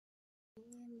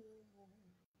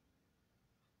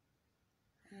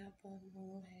Hello,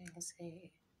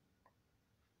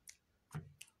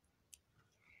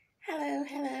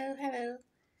 hello, hello.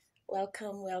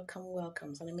 Welcome, welcome,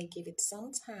 welcome. So let me give it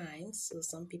some time so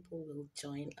some people will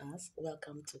join us.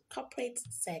 Welcome to Corporate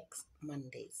Sex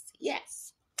Mondays.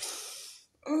 Yes.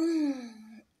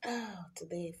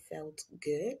 Today felt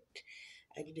good.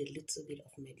 I did a little bit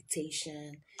of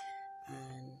meditation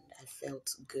and I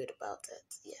felt good about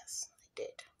it. Yes, I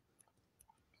did.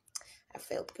 I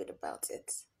felt good about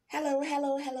it. Hello,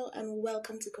 hello, hello, and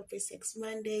welcome to Corporate Sex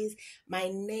Mondays. My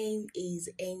name is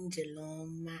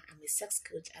Angeloma. I'm a sex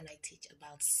coach and I teach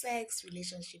about sex,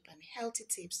 relationship, and healthy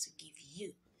tips to give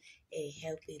you a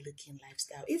healthy looking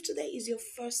lifestyle. If today is your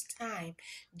first time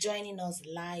joining us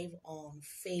live on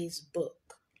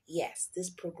Facebook, yes, this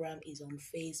program is on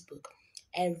Facebook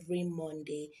every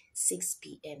Monday, 6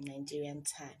 p.m. Nigerian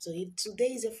time. So if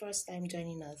today is your first time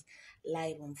joining us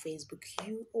live on Facebook,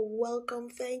 you are welcome.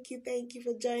 Thank you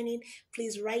for joining.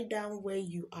 Please write down where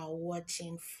you are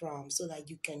watching from so that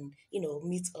you can,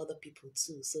 meet other people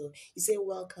too. So you say,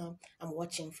 welcome, I'm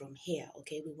watching from here.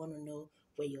 Okay, we want to know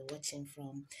where you're watching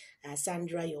from.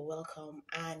 Sandra, you're welcome.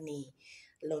 Annie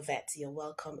Lovette, you're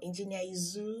welcome. Engineer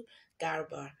Izu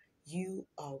Garba, you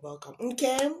are welcome.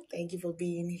 Nkem, thank you for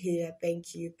being here.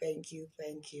 Thank you.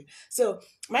 So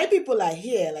my people are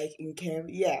here, like Nkem.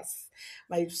 Yes,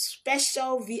 my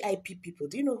special VIP people.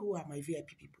 Do you know who are my VIP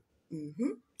people?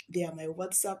 They are my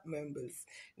WhatsApp members.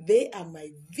 They are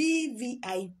my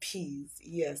VVIPs.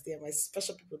 Yes, they are my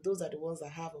special people. Those are the ones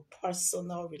that have a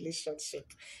personal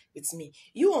relationship with me.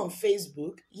 You on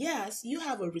Facebook, yes, you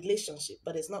have a relationship,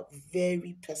 but it's not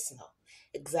very personal.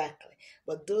 Exactly.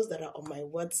 But those that are on my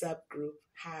WhatsApp group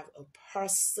have a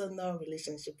personal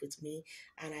relationship with me,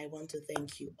 and I want to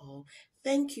thank you all.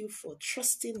 Thank you for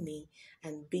trusting me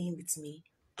and being with me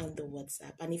on the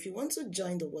WhatsApp. And if you want to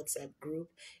join the WhatsApp group,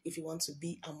 if you want to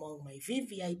be among my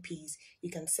VVIPs, you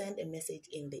can send a message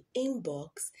in the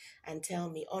inbox and tell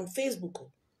me on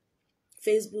Facebook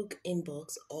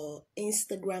inbox or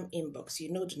Instagram inbox.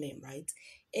 You know the name, right?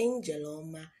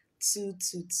 Angeloma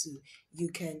 222. You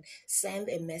can send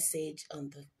a message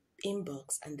on the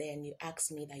inbox and then you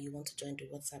ask me that you want to join the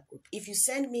WhatsApp group. If you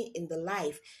send me in the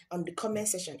live on the comment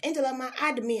section, Angeloma,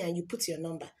 add me, and you put your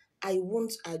number, I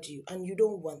won't add you, and you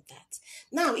don't want that.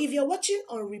 Now, if you're watching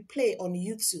on replay on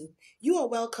YouTube, you are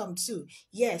welcome too.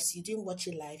 Yes, you didn't watch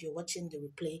it live, you're watching the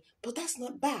replay, but that's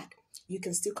not bad. You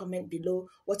can still comment below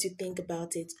what you think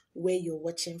about it, where you're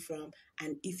watching from,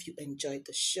 and if you enjoyed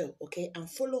the show, okay? And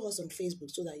follow us on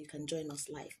Facebook so that you can join us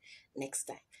live next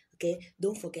time, okay?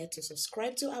 Don't forget to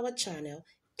subscribe to our channel.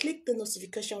 Click the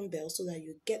notification bell so that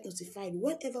you get notified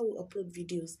whenever we upload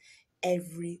videos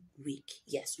every week.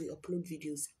 Yes, we upload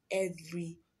videos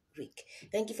every week.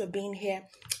 Thank you for being here,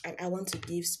 and I want to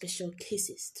give special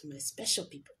kisses to my special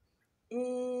people.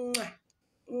 Mwah,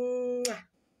 mwah,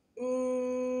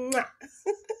 mwah.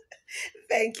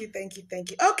 Thank you.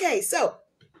 Okay, so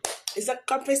it's a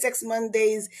Corporate Sex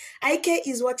Mondays. Ike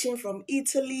is watching from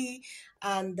Italy,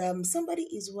 and somebody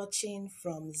is watching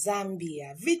from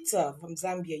Zambia. Victor from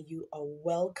Zambia, you are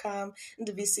welcome.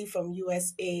 NDVC from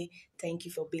USA, thank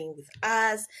you for being with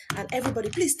us. And everybody,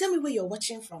 please tell me where you're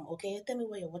watching from, okay? Tell me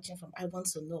where you're watching from. I want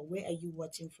to know, where are you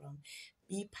watching from?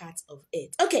 Be part of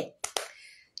it. Okay,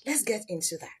 let's get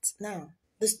into that. Now,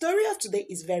 the story of today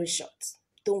is very short.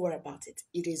 Don't worry about it.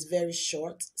 It is very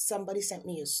short. Somebody sent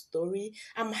me a story.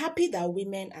 I'm happy that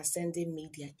women are sending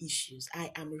me their issues. I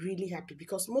am really happy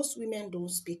because most women don't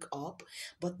speak up,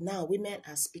 but now women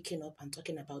are speaking up and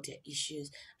talking about their issues,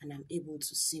 and I'm able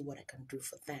to see what I can do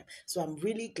for them. So I'm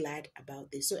really glad about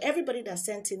this. So everybody that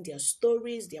sent in their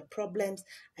stories, their problems,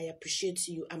 I appreciate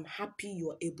you. I'm happy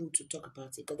you are able to talk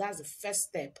about it because that's the first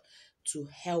step to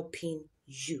helping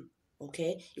you.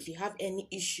 Okay, if you have any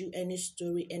issue, any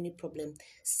story, any problem,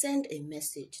 send a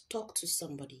message, talk to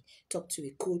somebody, talk to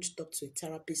a coach, talk to a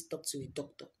therapist, talk to a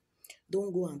doctor.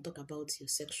 Don't go and talk about your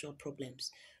sexual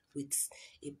problems with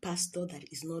a pastor that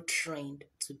is not trained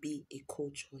to be a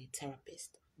coach or a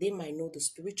therapist. They might know the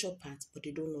spiritual part, but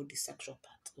they don't know the sexual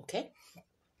part. Okay,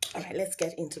 all right, let's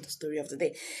get into the story of the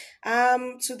day.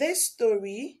 Today's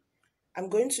story, I'm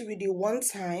going to read it one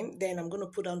time, then I'm going to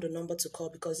put down the number to call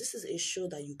because this is a show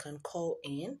that you can call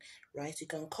in, right? You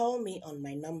can call me on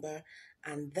my number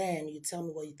and then you tell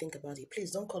me what you think about it.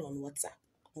 Please don't call on WhatsApp.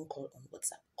 Don't call on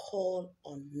WhatsApp. Call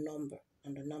on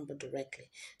the number directly.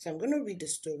 So I'm going to read the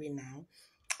story now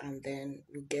and then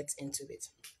we'll get into it.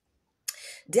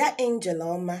 Dear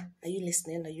Angeloma, are you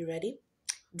listening? Are you ready?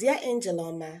 Dear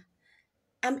Angeloma,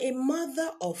 I'm a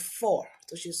mother of 4,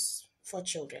 so she's 4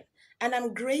 children, and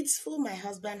I'm grateful my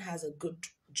husband has a good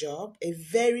job, a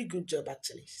very good job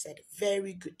actually. She said,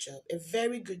 very good job, a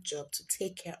very good job to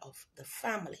take care of the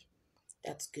family.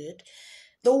 That's good.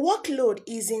 The workload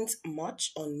isn't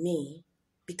much on me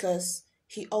because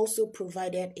he also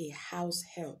provided a house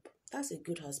help. That's a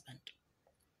good husband.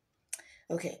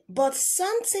 Okay, but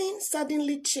something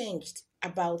suddenly changed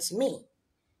about me.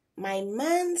 My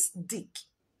man's dick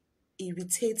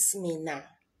irritates me now.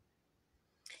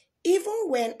 Even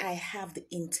when I have the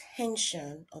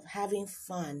intention of having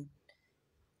fun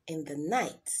in the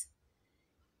night,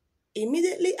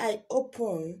 immediately I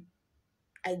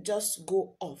just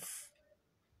go off.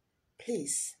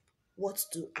 Please, what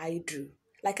do I do?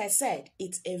 Like I said,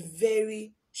 it's a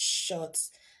very short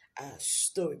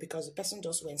story because the person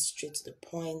just went straight to the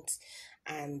point,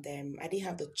 and I didn't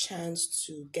have the chance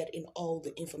to get in all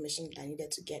the information that I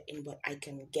needed to get in, but I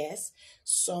can guess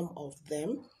some of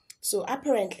them. So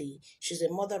apparently, she's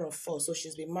a mother of 4, so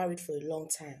she's been married for a long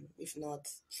time, if not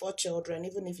 4 children.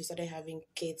 Even if you started having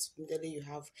kids, immediately you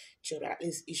have children, at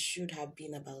least it should have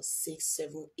been about 6,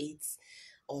 7, 8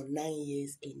 or 9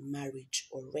 years in marriage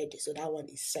already. So that one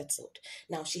is settled.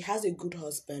 Now she has a good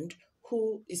husband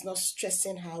who is not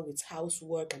stressing her with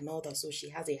housework and all that. So she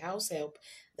has a house help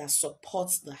that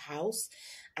supports the house.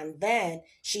 And then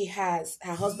her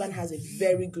husband has a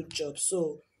very good job.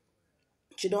 So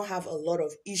she don't have a lot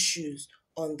of issues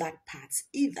on that part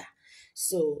either.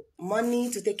 So money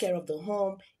to take care of the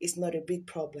home is not a big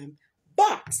problem.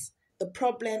 But the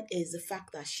problem is the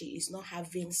fact that she is not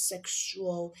having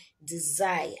sexual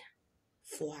desire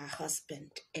for her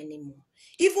husband anymore.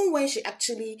 Even when she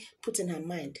actually put in her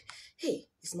mind, hey,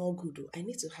 it's not good though, I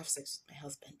need to have sex with my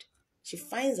husband. She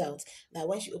finds out that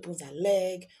when she opens her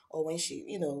leg, or when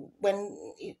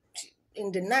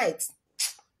in the night,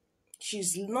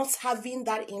 she's not having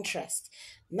that interest.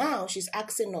 Now she's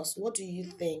asking us, what do you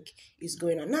think is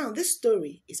going on? Now, this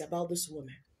story is about this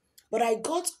woman. But I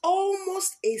got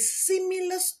almost a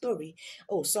similar story.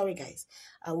 Oh, sorry, guys.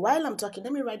 While I'm talking,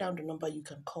 let me write down the number you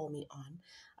can call me on.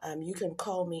 You can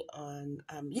call me on,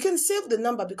 you can save the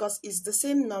number because it's the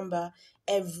same number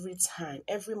every time.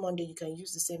 Every Monday, you can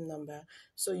use the same number.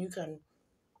 So you can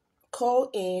call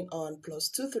in on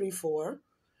 +234.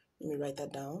 Let me write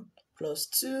that down.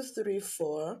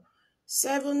 +234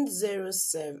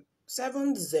 707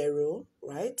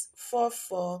 right?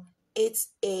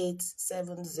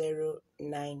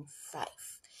 44887095.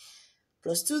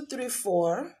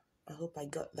 +234. I hope I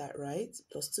got that right.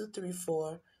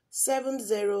 +234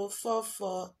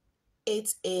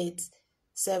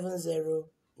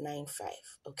 7044887095.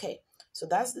 Okay, so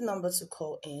that's the number to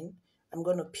call in. I'm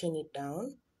gonna pin it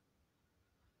down.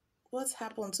 What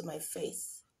happened to my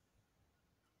face?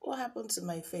 What happened to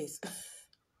my face?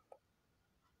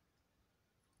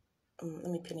 Let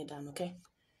me pin it down, okay?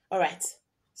 All right.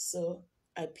 So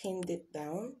I pinned it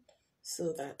down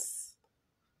so that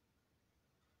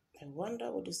I wonder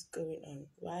what is going on.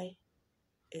 Why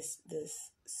is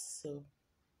this so?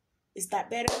 Is that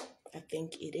better? I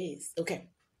think it is. Okay.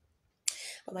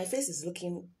 But my face is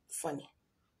looking funny.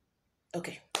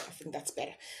 Okay. I think that's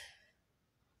better.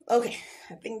 Okay.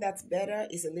 I think that's better.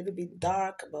 It's a little bit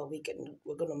dark, but we're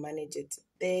gonna manage it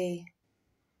today.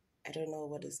 I don't know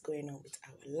what is going on with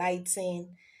our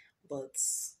lighting, but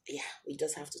yeah, we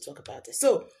just have to talk about it.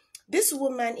 So this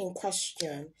woman in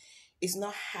question is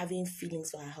not having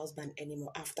feelings for her husband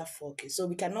anymore after 4 kids. So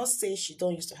we cannot say she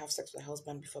don't used to have sex with her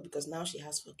husband before, because now she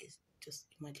has 4 kids. Just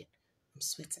imagine. I'm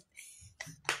sweating.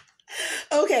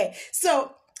 Okay,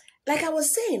 so like I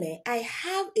was saying, I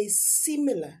have a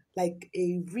similar, like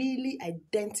a really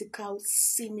identical,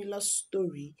 similar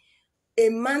story a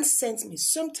man sent me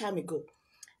some time ago.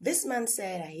 This man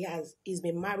said that he's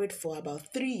been married for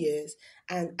about 3 years,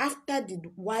 and after the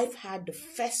wife had the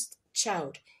first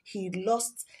child, he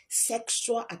lost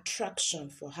sexual attraction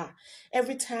for her.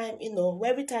 Every time he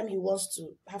wants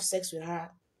to have sex with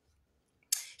her,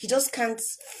 he just can't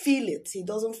feel it. He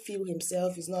doesn't feel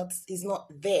himself. He's not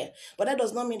there. But that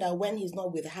does not mean that when he's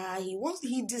not with her, he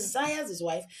desires his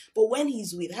wife, but when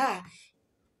he's with her,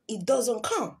 it doesn't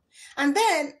come. And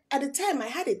then at the time I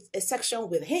had a section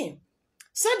with him.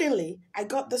 Suddenly, I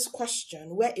got this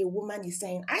question where a woman is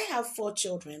saying, I have 4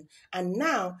 children, and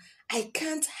now I'm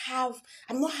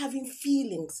not having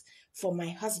feelings for my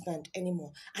husband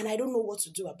anymore, and I don't know what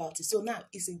to do about it. So now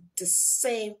it's the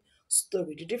same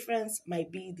story. The difference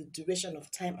might be the duration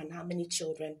of time and how many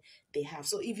children they have.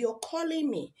 So if you're calling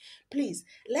me, please,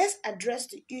 let's address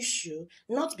the issue,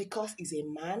 not because he's a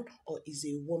man or is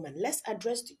a woman. Let's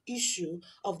address the issue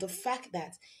of the fact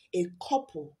that a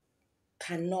couple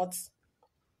cannot,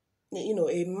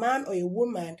 a man or a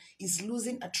woman is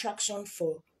losing attraction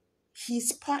for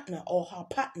his partner or her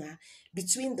partner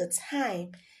between the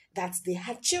time that they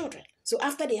had children. So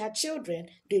after they had children,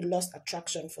 they lost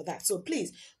attraction for that. So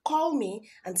please call me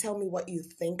and tell me what you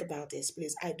think about this,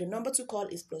 please. The number to call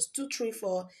is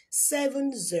 +234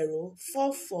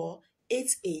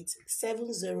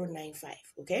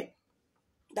 7044887095. Okay?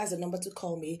 That's the number to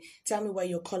call me. Tell me where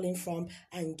you're calling from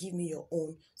and give me your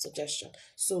own suggestion.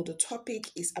 So the topic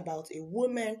is about a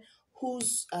woman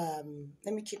who's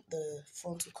let me keep the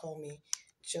phone to call me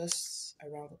just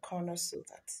around the corner so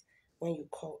that when you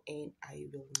call in, I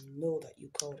will know that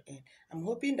you called in. I'm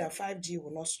hoping that 5G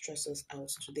will not stress us out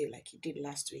today like it did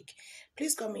last week.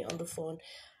 Please call me on the phone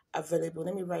available.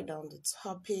 Let me write down the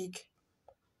topic.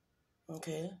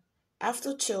 Okay.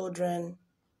 After children,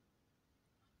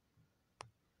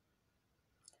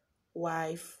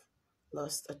 wife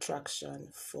lost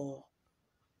attraction for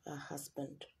her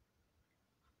husband.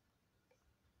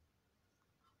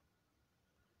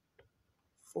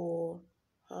 For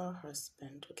her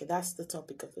husband. Okay, that's the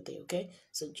topic of the day, okay?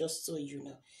 So just so you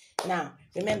know. Now,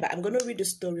 remember, I'm going to read the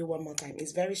story one more time.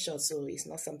 It's very short, so it's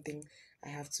not something I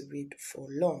have to read for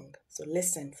long. So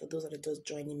listen, for those that are just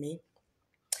joining me.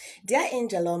 Dear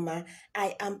Angel Oma,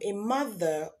 I am a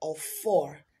mother of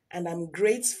 4, and I'm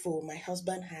grateful my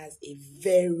husband has a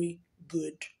very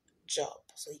good job.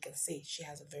 So you can say she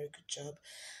has a very good job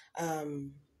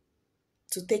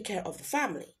to take care of the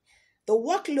family. The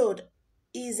workload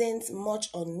isn't much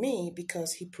on me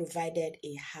because he provided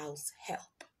a house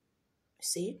help.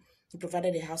 See, he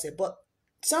provided a house help, but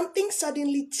something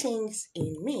suddenly changed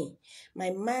in me. My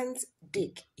man's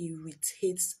dick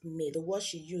irritates me. The word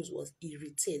she used was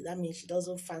irritate. That means she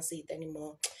doesn't fancy it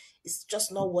anymore. It's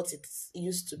just not what it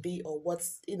used to be or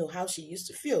what's, how she used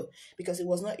to feel, because it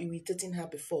was not irritating her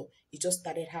before. It just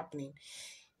started happening.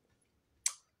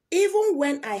 Even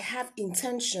when I have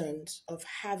intentions of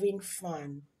having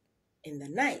fun in the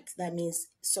night, that means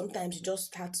sometimes you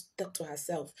just have to talk to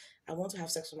herself, I want to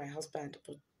have sex with my husband,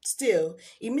 but still,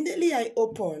 immediately I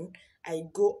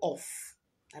go off.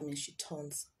 That means she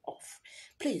turns off.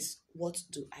 Please, what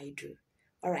do I do?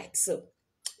 All right, so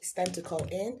it's time to call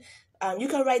in. You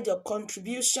can write your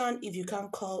contribution if you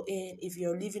can't call in. If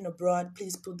you're living abroad,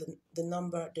 please put the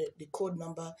number, the code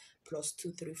number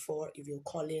 +234 if you're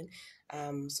calling,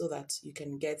 so that you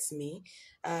can get me.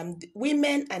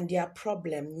 Women and their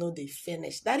problem, no, they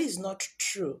finish. That is not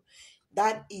true.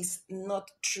 That is not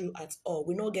true at all.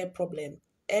 We don't get problem.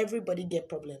 Everybody get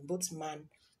problem, both man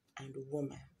and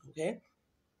woman. Okay.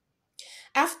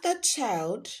 After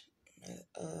child,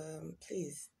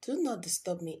 please do not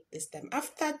disturb me this time.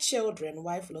 After children,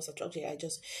 wife lost attraction.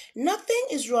 Nothing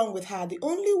is wrong with her. The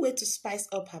only way to spice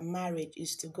up her marriage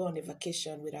is to go on a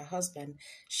vacation with her husband,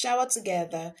 shower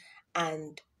together,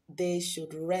 and they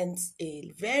should rent a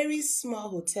very small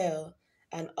hotel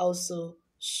and also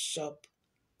shop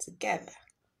together.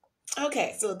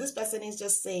 Okay, so this person is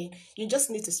just saying you just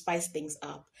need to spice things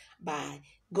up by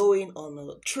going on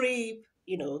a trip,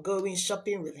 going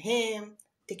shopping with him,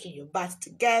 taking your bath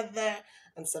together,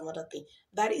 and some other thing.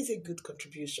 That is a good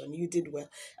contribution. You did well.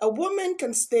 A woman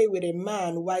can stay with a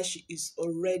man while she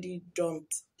already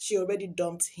dumped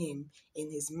him in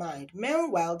his mind.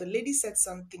 Meanwhile, the lady said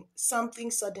something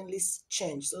suddenly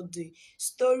changed. So the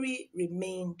story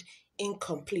remained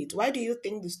incomplete. Why do you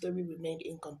think the story remained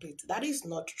incomplete? That is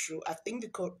not true. I think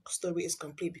the story is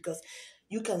complete because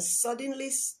you can suddenly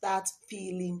start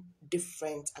feeling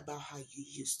different about how you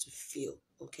used to feel.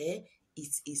 Okay,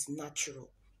 it is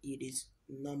natural. It is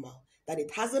normal. That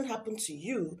it hasn't happened to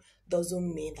you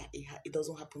doesn't mean that it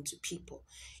doesn't happen to people.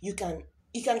 You can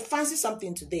fancy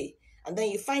something today, and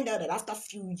then you find out that after a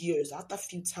few years, after a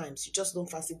few times, you just don't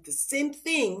fancy the same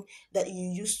thing that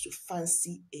you used to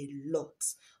fancy a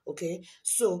lot. Okay,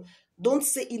 so don't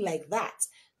say it like that.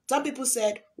 Some people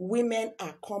said women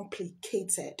are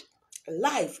complicated.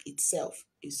 Life itself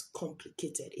is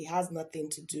complicated. It has nothing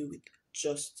to do with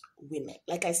just women.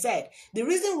 Like I said, the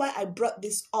reason why I brought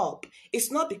this up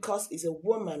is not because it's a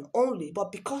woman only,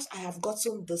 but because I have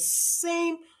gotten the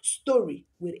same story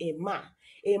with a man.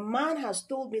 A man has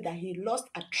told me that he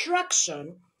lost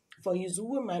attraction for his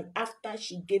woman after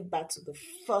she gave birth to the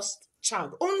first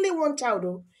child. Only one child,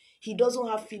 though. He doesn't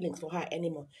have feelings for her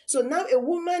anymore. So now a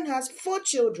woman has 4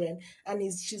 children and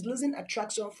she's losing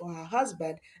attraction for her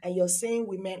husband, and you're saying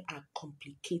women are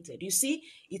complicated. You see,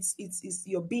 it's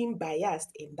you're being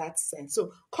biased in that sense.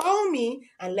 So call me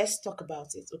and let's talk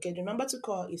about it. Okay, the number to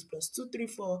call is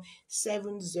 +234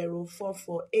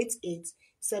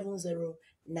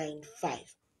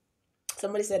 7044887095.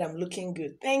 Somebody said I'm looking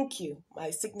good. Thank you. My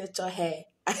signature hair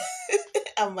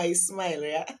and my smile,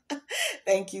 yeah.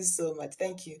 Thank you so much.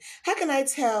 Thank you. How can I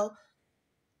tell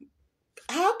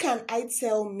How can I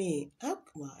tell me?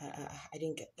 Well, I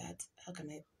didn't get that. How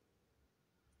can I?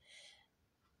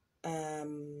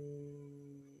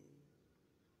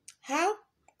 How?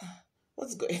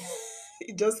 What's going?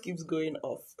 It just keeps going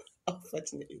off.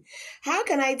 Unfortunately, how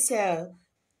can I tell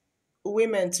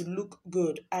women to look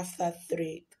good after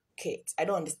 3 kids? I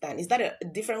don't understand. Is that a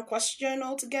different question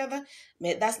altogether?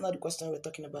 That's not the question we're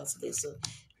talking about today. So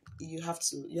you have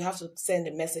to send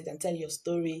a message and tell your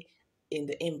story in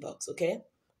the inbox, okay?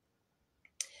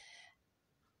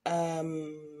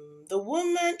 The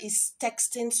woman is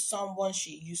texting someone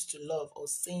she used to love or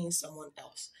seeing someone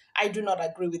else. I do not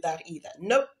agree with that either.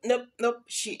 Nope.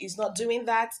 She is not doing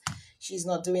that. She's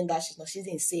not doing that. She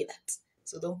didn't say that.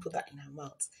 So don't put that in her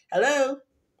mouth. Hello?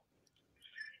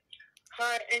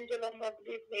 Hi, Angela. Good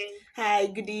evening. Hi,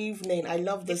 good evening. I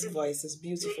love this voice. It's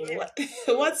beautiful.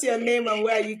 What's your name and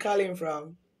where are you calling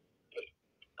from?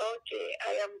 Okay,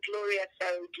 I am Gloria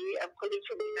Saudi. I'm calling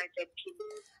from the United Kingdom.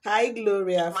 Hi,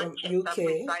 Gloria from UK.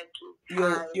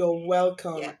 You're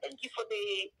welcome. Yeah, thank you for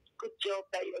the good job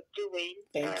that you're doing.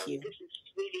 Thank you. This is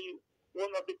really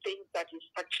one of the things that is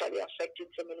actually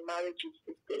affecting so many marriages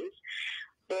these days.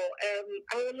 But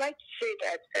I would like to say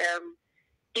that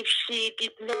if she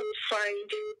did not find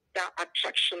that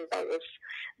attraction that was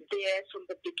there from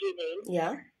the beginning,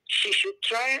 yeah, she should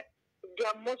try.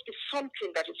 There must be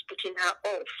something that is putting her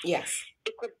off. Yes.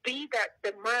 It could be that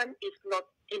the man is not,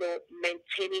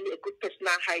 maintaining a good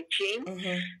personal hygiene.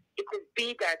 Mm-hmm. It could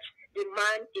be that the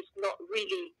man is not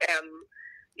really,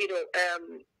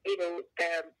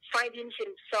 finding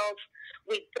himself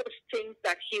with those things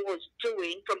that he was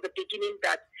doing from the beginning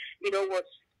that, was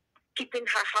keeping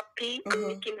her happy and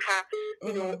making her,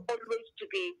 always to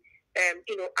be,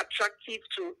 attractive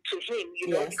to him,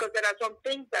 yes. because there are some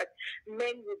things that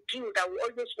men will do that will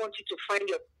always want you to find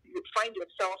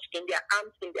yourself in their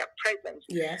arms, in their presence.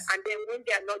 Yes. And then when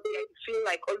they are not there, you feel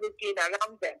like always being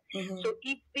around them. Mm-hmm. So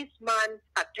if this man's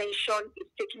attention is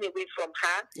taken away from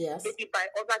her, yes. maybe by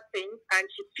other things, and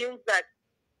she feels that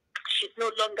he's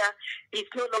no longer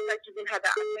giving her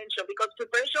that attention, because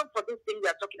preparation for this thing we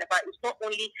are talking about is not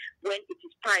only when it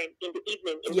is time in the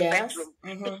evening in the bedroom.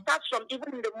 Mm-hmm. It starts from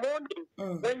even in the morning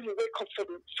when you wake up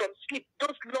from sleep.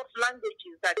 Those love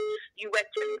languages that you were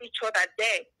telling each other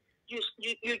there,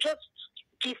 you just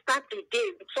start the day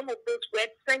with some of those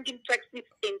words, sending texts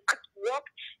at work.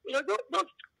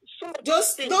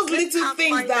 Those little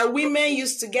things that women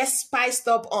used to get spiced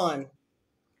up on.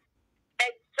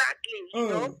 Exactly,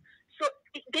 So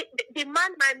the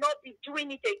man might not be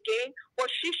doing it again, but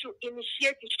she should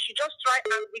initiate it. She should just try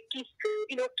and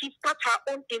kickstart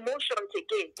her own emotions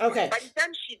again. Okay. By the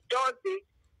time she does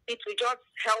it will just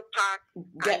help her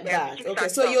get back. Okay,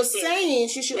 so you're saying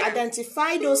she should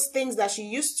identify those things that she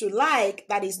used to like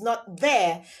that is not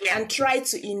there and try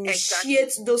to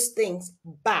initiate those things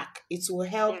back. It will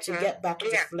help to get back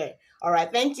the flare. All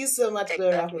right, thank you so much,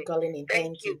 Gloria, for calling in.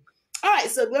 Thank you. All right,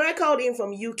 so Gloria called in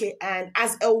from UK, and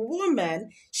as a woman,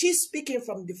 she's speaking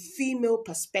from the female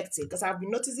perspective, because I've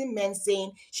been noticing men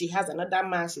saying she has another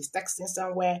man, she's texting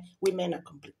somewhere, women are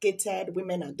complicated,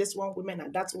 women are this one, women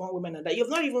are that one, women are that. You've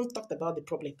not even talked about the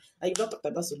problem. You've not talked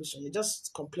about solution. You're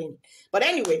just complaining. But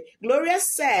anyway, Gloria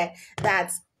said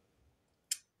that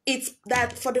it's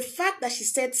that for the fact that she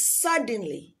said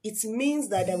suddenly, it means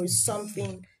that there is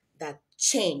something that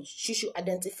changed. She should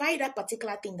identify that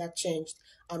particular thing that changed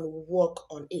and work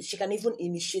on it. She can even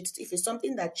initiate it. If it's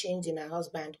something that changed in her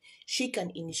husband, she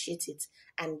can initiate it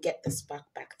and get the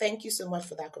spark back. Thank you so much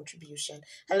for that contribution.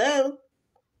 Hello?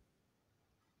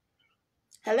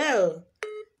 Hello?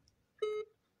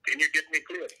 Can you get me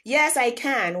clear? Yes, I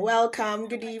can. Welcome.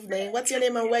 Good evening. What's your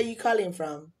name and where are you calling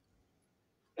from?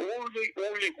 Uloma.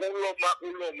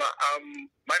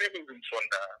 My name is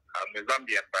Msonda. I'm a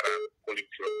Zambian, but I'm calling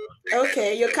from. Okay,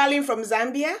 you're calling from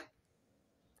Zambia?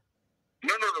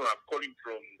 No. I'm calling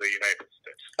from the United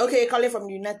States. Okay, you're calling from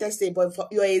the United States, but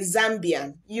you're a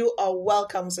Zambian. You are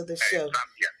welcome to the show.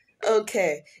 Zambian.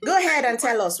 Okay, go ahead and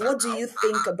tell us. What do you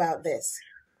think about this?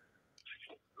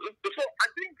 So I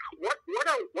think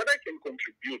what I can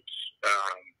contribute,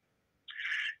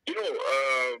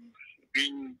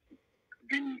 being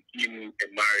in a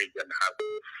marriage and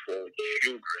having 4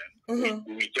 children,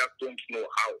 we just don't know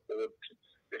how old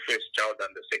the first child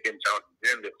and the second child,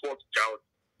 then the fourth child,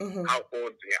 how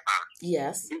old they are.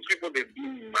 Yes. These people, they've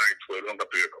been married for a longer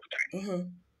period of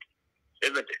time.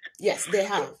 Isn't it? Yes, they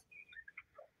have.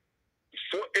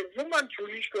 So a woman to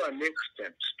reach to an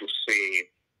extent to say,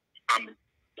 I'm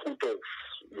put off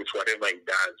with whatever he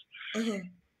does.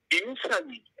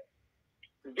 Initially,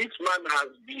 this man has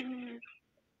been,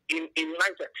 in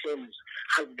lighter terms,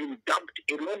 has been dumped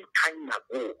a long time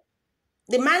ago.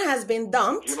 The man has been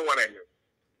dumped. You know what I mean?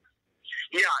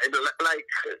 Yeah, like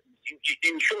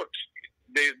in short,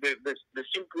 the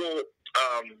simple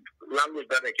language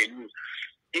that I can use.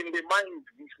 In the mind,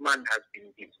 this man has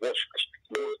been divorced.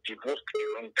 He was divorced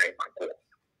a long time ago.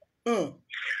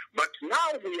 But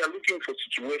now we are looking for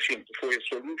situations, for a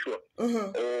solution,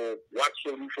 or what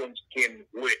solutions can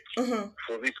work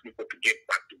for these people to get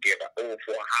back together, or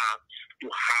for her to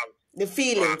have the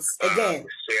feelings again,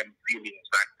 the same feelings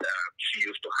that she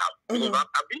used to have. Because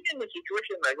I've been in a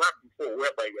situation like that before,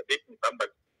 whereby you're dating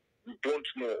somebody you don't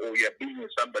know, or you're being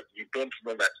with somebody you don't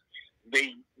know that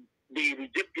they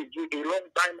rejected you a long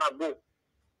time ago.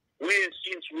 Where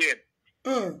since when?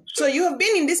 So you have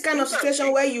been in this kind of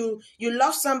situation where you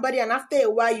love somebody and after a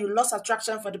while you lost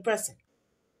attraction for the person.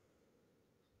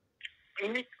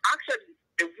 Actually,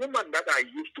 a woman that I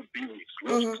used to be with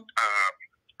lost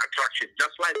attraction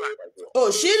just like that as well.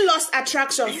 Oh, she lost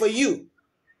attraction for you.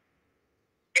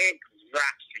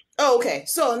 Exactly. Oh, okay.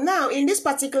 So now in this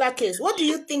particular case, what do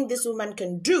you think this woman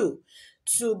can do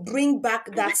to bring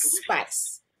back that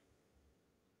spice?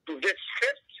 The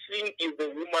first thing is the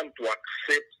woman to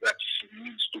accept that she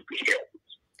needs to be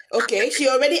helped. Okay, she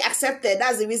already accepted.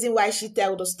 That's the reason why she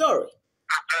told the story.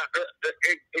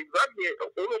 Exactly.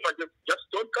 Just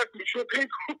don't cut me short.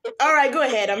 All right, go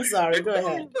ahead. I'm sorry. Go ahead.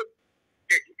 No.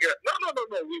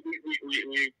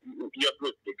 You're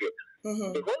good. You're good.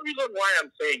 The whole reason why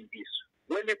I'm saying this,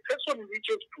 when a person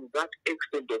reaches to that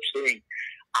extent of saying,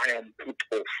 I am put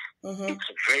off,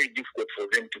 it's very difficult for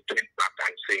them to turn back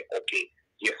and say, okay,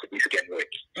 yes, this can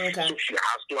work. Okay. So she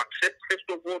has to accept, first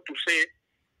of all, to say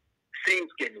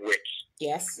things can work.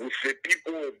 Yes. With the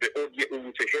people, with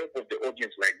the help of the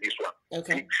audience like this one,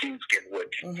 okay, things can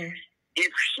work.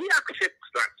 If she accepts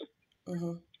that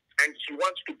and she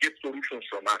wants to get solutions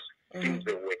from us, things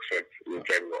will work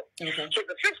very well. Okay. So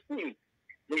the first thing,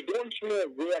 we don't know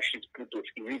where she's put off.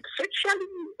 Is it sexually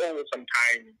or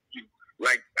sometimes,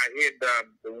 like I heard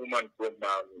the woman from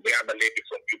the other lady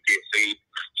from UK say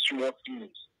small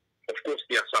things. Of course,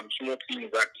 there are some small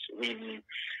things that really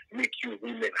make you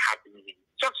women happy.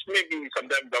 Just maybe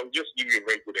sometimes I'll just give you a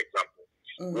very good example,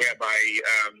 whereby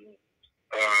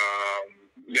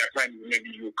there are times maybe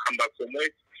you come back from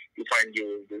work, you find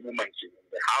the woman in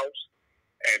the house,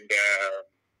 and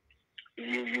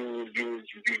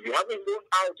you haven't gone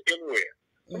out anywhere.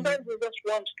 Sometimes you just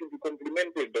want to be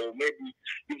complimented, or maybe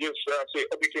you just say,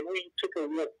 okay, can we take a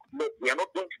walk? No, we are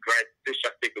not going to drive. Let's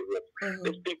just take a walk.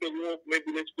 Let's take a walk.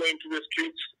 Maybe let's go into the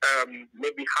streets.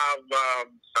 Maybe have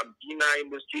some dinner in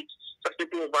the streets. Just the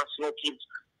two of us, no kids.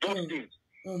 Those things.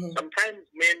 Sometimes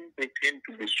men, they tend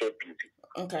to be so busy.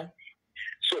 Okay.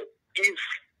 So if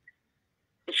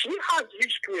she has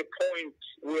reached to a point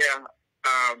where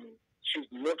she's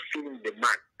not feeling the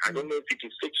man, I don't know if it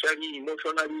is sexually,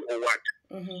 emotionally, or what.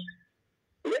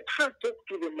 Let her talk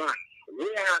to the man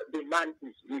where the man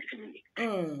is listening.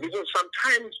 Because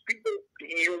sometimes people,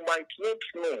 you might not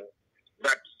know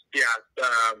that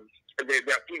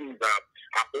their feelings are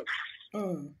off.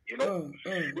 You know?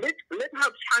 Let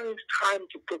her find time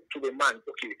to talk to the man.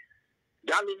 Okay,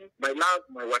 darling, my love,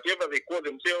 my whatever they call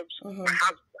themselves, my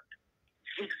husband.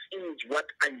 This is what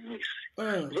I miss.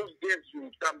 Those days you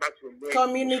come back from work.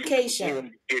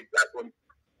 Communication.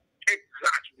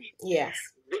 Exactly. Yes.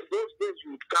 Those days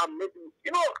you would come. Maybe,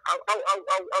 you know,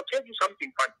 I'll tell you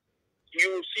something fun.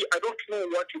 You see, I don't know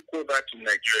what you call that in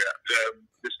Nigeria.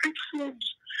 The street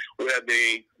foods where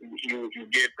you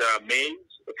get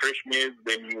maize, fresh maize,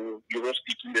 then you roast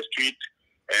it in the street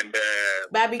and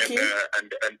barbecue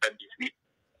and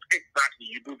exactly,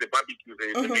 you do the barbecue,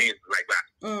 the maize like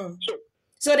that.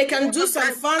 So they can do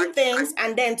some fun things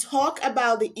and then talk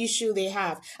about the issue they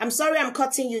have. I'm sorry I'm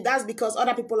cutting you. That's because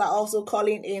other people are also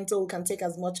calling in so we can take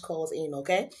as much calls in,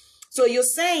 okay? So you're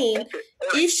saying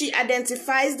if she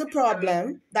identifies the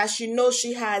problem, that she knows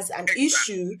she has an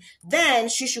issue, then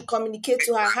she should communicate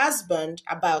to her husband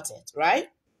about it, right?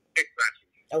 Exactly.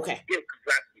 Okay.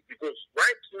 Exactly. Because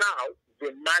right now,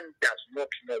 the man does not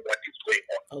know what is going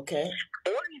on. Okay.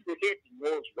 Only the lady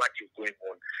knows what is going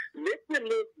on. Let the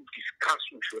lady discuss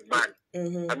with the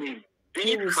man. I mean,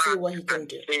 he will see what he can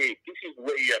do. Say, this is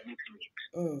where you are missing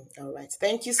it. All right.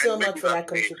 Thank you so much for that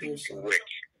contribution.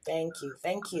 Thank you.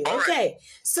 Thank you. Okay.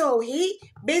 So he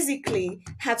basically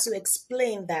had to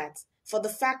explain that for the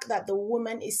fact that the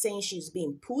woman is saying she's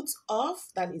being put off,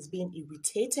 that is being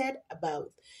irritated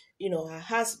about, her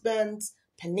husband's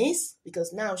penis,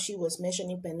 because now she was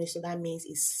mentioning penis, so that means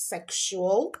it's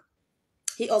sexual.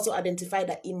 He also identified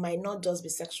that it might not just be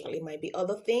sexual, it might be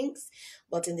other things,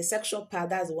 but in the sexual part,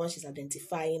 that's the one she's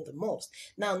identifying the most.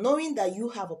 Now, knowing that you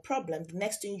have a problem, the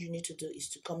next thing you need to do is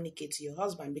to communicate to your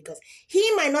husband, because he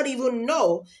might not even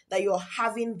know that you're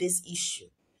having this issue,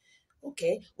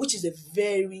 okay? Which is a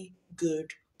very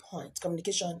good point.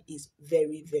 Communication is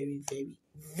very, very, very,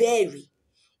 very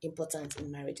important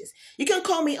in marriages. You can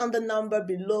call me on the number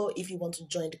below if you want to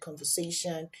join the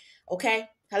conversation, okay?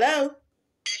 Hello?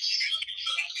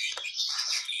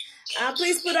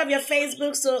 Please put up your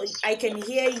Facebook so I can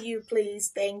hear you,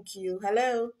 please. Thank you.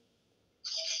 Hello?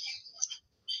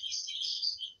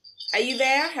 Are you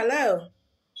there? Hello?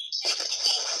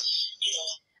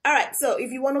 All right, so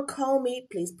if you want to call me,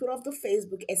 please put off the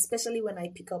Facebook, especially when I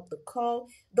pick up the call.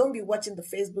 Don't be watching the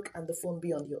Facebook and the phone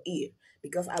be on your ear,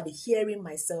 because I'll be hearing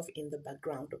myself in the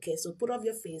background, okay? So put off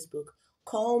your Facebook,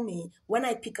 call me. When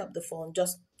I pick up the phone,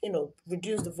 just,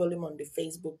 reduce the volume on the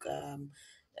Facebook,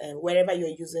 wherever you're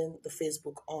using the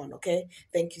Facebook on, okay?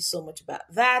 Thank you so much about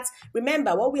that.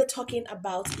 Remember, what we're talking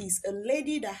about is a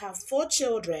lady that has 4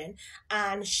 children,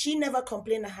 and she never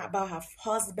complained about her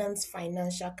husband's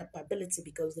financial capability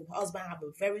because the husband have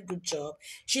a very good job.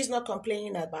 She's not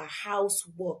complaining about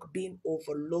housework being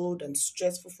overloaded and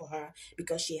stressful for her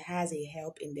because she has a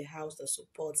help in the house that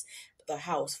supports the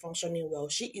house functioning well.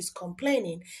 She is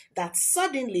complaining that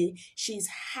suddenly she's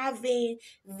having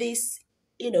this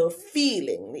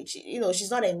feeling,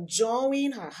 she's not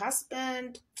enjoying her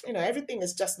husband, everything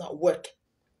is just not working.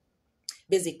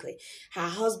 Basically, her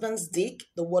husband's dick,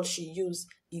 the word she used,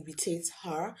 irritates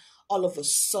her all of a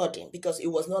sudden, because it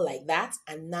was not like that,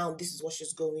 and now this is what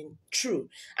she's going through,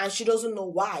 and she doesn't know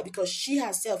why, because she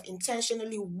herself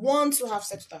intentionally wants to have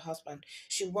sex with her husband.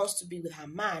 She wants to be with her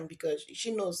man because she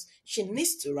knows she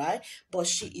needs to, right? But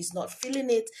she is not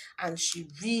feeling it, and she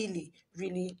really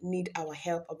need our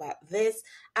help about this.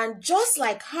 And just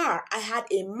like her, I had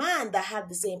a man that had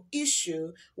the same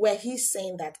issue, where he's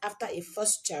saying that after a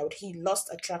first child, he lost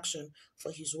attraction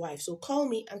for his wife. So call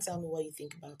me and tell me what you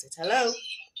think about it. Hello?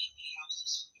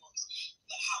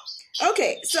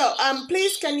 Okay, so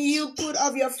please, can you put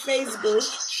up your Facebook?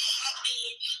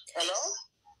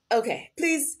 Hello? Okay,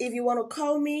 please, if you want to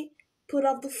call me, put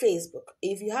up the Facebook.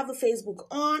 If you have the Facebook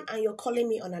on and you're calling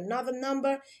me on another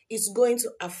number, it's going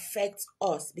to affect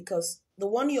us, because the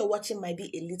one you're watching might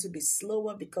be a little bit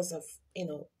slower because of,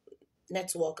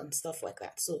 network and stuff like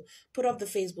that. So put up the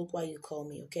Facebook while you call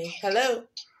me, okay? Hello?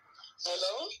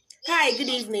 Hello? Hi, good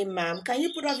evening, ma'am. Can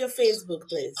you put up your Facebook,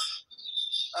 please?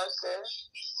 Okay.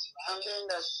 I'm doing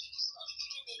that.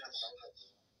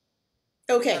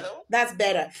 Okay, Hello? that's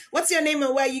better. What's your name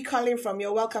and where are you calling from?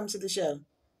 You're welcome to the show.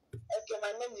 Okay,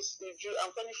 my name is Uju.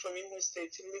 I'm calling from Imo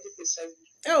State, immediately.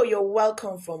 Oh, you're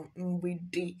welcome from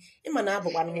Mbidi.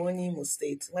 Imo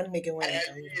State. When make it one.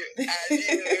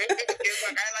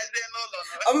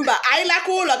 Mba, anyị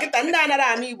laka ụlọ kịta ndị anara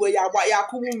anụ Igbo ya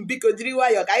akwụwu m biko jiri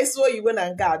nwayọọ ka anyị sụọ Igbo na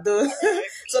nke a do.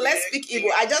 So let's speak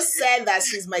Igbo. I just said that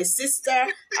she's my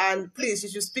sister, and please, you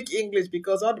should speak English,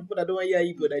 because all the people that don't hear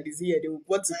Igbo that is here, they will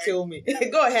want to kill me.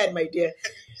 Go ahead, my dear.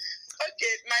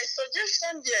 Okay, my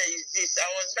suggestion there is this. I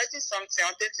was writing something I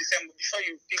wanted to say before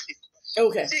you pick it.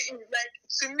 Okay. See, like,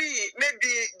 to me,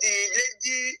 maybe the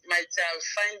lady might have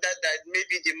found out that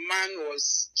maybe the man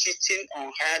was cheating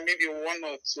on her, maybe 1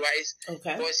 or twice.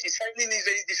 Okay. But she's finding it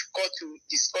very difficult to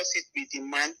discuss it with the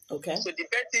man. Okay. So the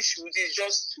best thing she would do is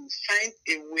just to find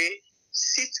a way,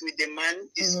 sit with the man,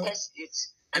 discuss it,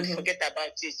 and forget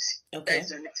about it. Okay. That is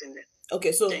the only thing there.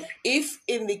 Okay, so if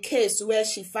in the case where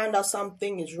she found out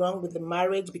something is wrong with the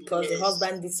marriage because the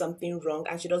husband did something wrong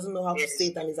and she doesn't know how to say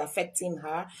it and is affecting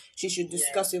her, she should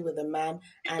discuss it with the man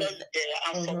and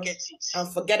forget it. And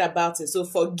forget about it. So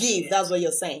forgive, that's what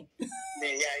you're saying. Yeah.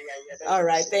 All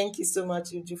right, thank you so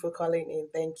much, Uju, for calling in.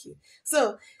 Thank you.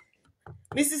 So,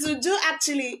 Mrs. Uju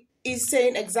actually is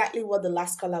saying exactly what the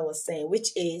last caller was saying,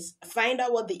 which is find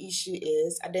out what the issue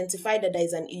is, identify that there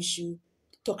is an issue,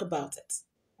 talk about it.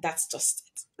 That's just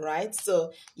it, right?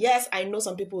 So, yes, I know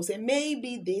some people will say,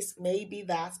 maybe this, maybe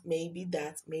that, maybe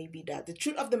that, maybe that. The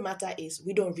truth of the matter is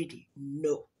we don't really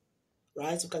know,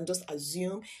 right? So we can just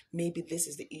assume maybe this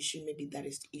is the issue, maybe that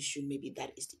is the issue, maybe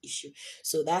that is the issue.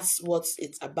 So that's what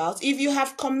it's about. If you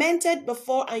have commented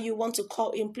before and you want to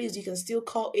call in, please, you can still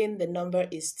call in. The number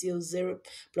is still 0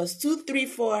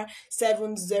 +234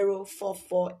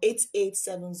 7044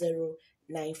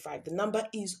 887095. The number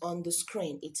is on the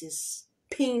screen. It is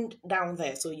pinned down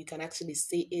there, so you can actually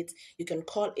see it. You can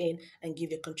call in and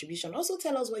give your contribution. Also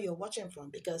tell us where you're watching from,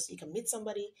 because you can meet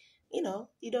somebody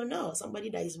you don't know. Somebody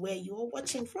that is where you're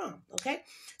watching from, okay?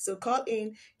 So call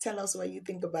in, tell us what you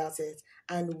think about it,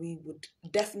 and we would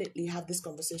definitely have this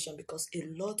conversation because a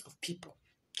lot of people,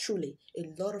 truly, a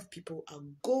lot of people are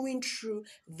going through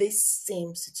this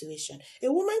same situation.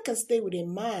 A woman can stay with a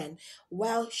man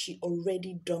while she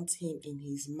already dumped him in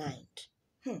his mind.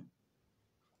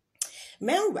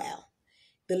 Meanwhile,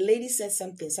 the lady said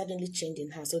something, suddenly changed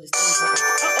in her. So the story is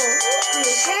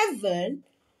like, heaven,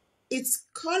 it's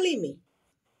calling me.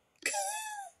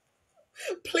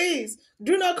 Please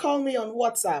do not call me on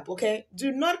WhatsApp, okay?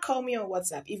 Do not call me on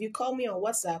WhatsApp. If you call me on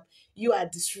WhatsApp, you are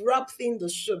disrupting the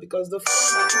show because the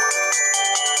phone.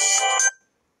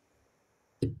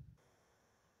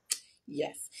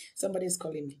 Yes, somebody is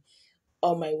calling me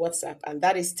on my WhatsApp, and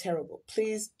that is terrible.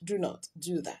 Please do not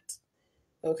do that,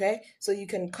 okay? So you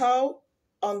can call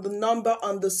on the number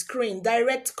on the screen.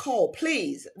 Direct call,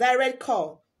 please. Direct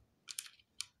call.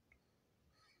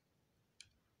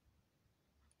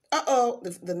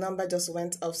 The number just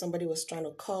went off. Somebody was trying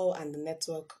to call and the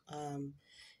network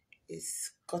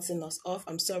is cutting us off.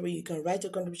 I'm sorry. You can write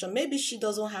your contribution. Maybe she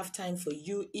doesn't have time for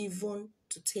you even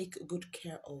to take good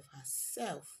care of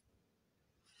herself.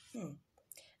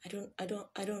 I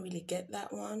don't really get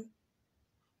that one.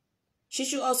 She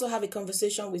should also have a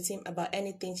conversation with him about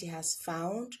anything she has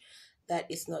found that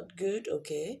is not good,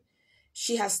 okay?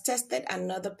 She has tested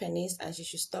another penis and she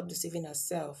should stop deceiving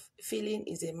herself. Feeling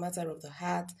is a matter of the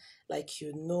heart, like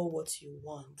you know what you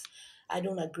want. I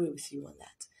don't agree with you on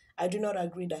that. I do not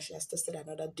agree that she has tested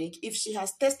another dick. If she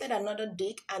has tested another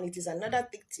dick and it is another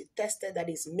dick she tested that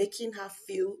is making her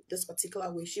feel this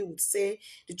particular way, she would say,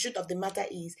 the truth of the matter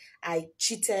is, I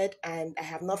cheated and I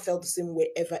have not felt the same way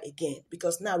ever again.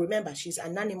 Because now, remember, she's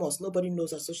anonymous. Nobody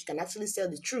knows her, so she can actually tell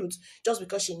the truth just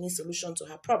because she needs solution to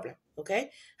her problem.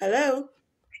 Okay? Hello?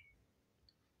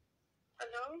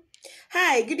 Hello?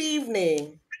 Hi, good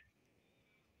evening.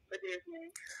 Good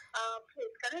evening.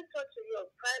 Please, can I talk to you on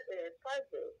private?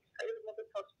 Are you able to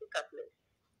talk speaker, please?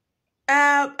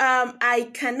 I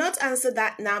cannot answer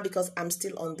that now because I'm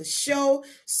still on the show.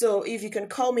 So if you can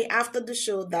call me after the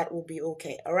show, that will be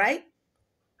okay. All right?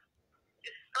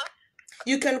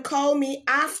 You can call me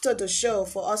after the show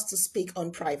for us to speak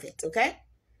on private, okay?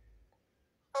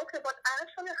 Okay, but I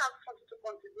actually have something to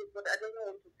contribute, but I don't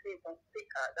know what to say on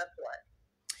speaker. That's why.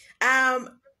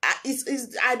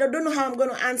 I don't know how I'm going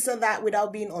to answer that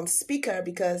without being on speaker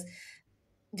because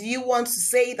do you want to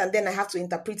say it and then I have to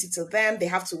interpret it to them? They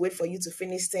have to wait for you to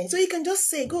finish saying. So you can just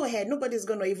say, go ahead. Nobody's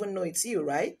going to even know it's you,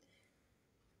 right?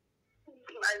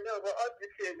 I know, but all this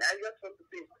is, I just want to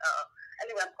say,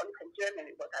 anyway, I'm calling from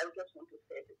Germany, but I just want to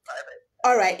say it private.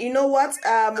 All right, you know what?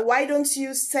 Why don't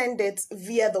you send it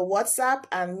via the WhatsApp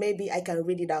and maybe I can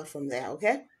read it out from there,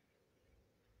 okay?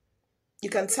 You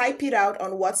can type it out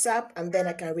on WhatsApp and then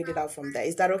I can read it out from there.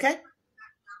 Is that okay?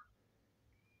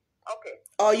 Okay.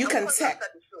 Or you can text. I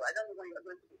don't know when you're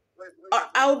going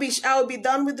to be. I'll be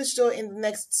done with the show in the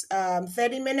next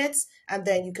 30 minutes and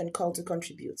then you can call to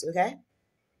contribute, okay?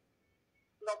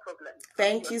 No problem.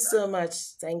 Thank you so much.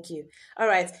 Thank you. All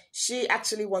right. She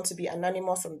actually wants to be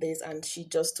anonymous on this and she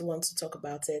just wants to talk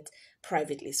about it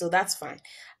privately. So that's fine.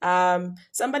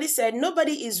 Somebody said,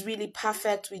 nobody is really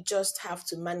perfect. We just have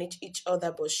to manage each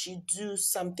other, but she do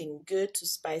something good to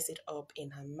spice it up in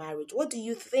her marriage. What do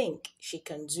you think she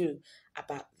can do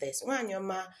about this?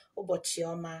 Wanyoma,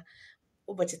 Obochioma,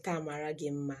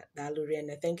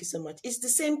 thank you so much. It's the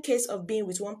same case of being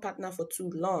with one partner for too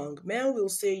long. Men will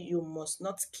say you must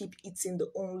not keep eating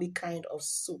the only kind of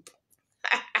soup.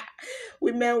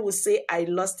 Women will say I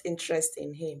lost interest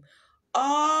in him.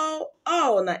 Na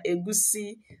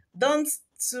egusi. Don't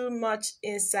too much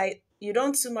inside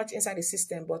the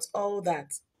system, but all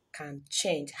that can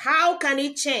change. How can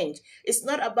it change? It's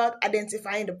not about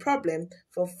identifying the problem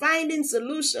for finding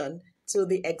solution to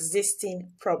the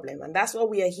existing problem. And that's what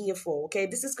we are here for, okay?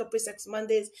 This is Corporate Sex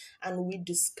Mondays, and we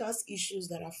discuss issues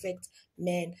that affect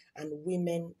men and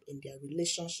women in their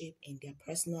relationship, in their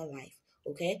personal life,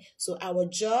 okay? So our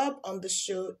job on the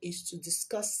show is to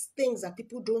discuss things that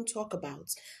people don't talk about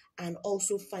and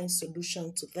also find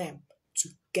solution to them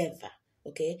together.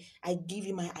 Okay, I give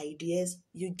you my ideas,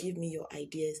 you give me your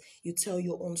ideas, you tell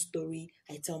your own story,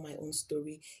 I tell my own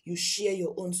story, you share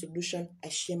your own solution, I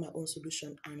share my own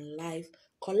solution, and life,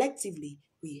 collectively,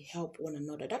 we help one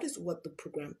another. That is what the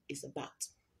program is about.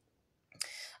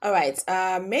 All right,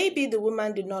 maybe the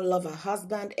woman did not love her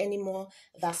husband anymore,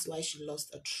 that's why she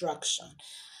lost attraction.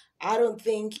 I don't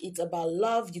think it's about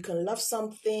love. You can love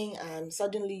something and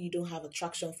suddenly you don't have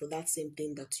attraction for that same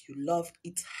thing that you love.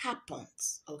 It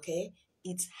happens, okay?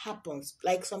 It happens.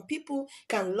 Like some people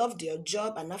can love their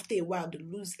job and after a while they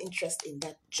lose interest in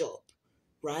that job,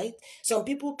 right? Some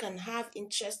people can have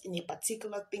interest in a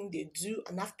particular thing they do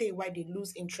and after a while they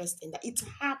lose interest in that. It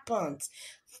happens.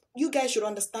 You guys should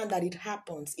understand that it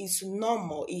happens. It's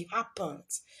normal. It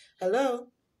happens. Hello?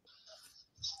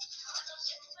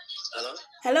 Hello?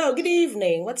 Hello, good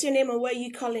evening. What's your name and where are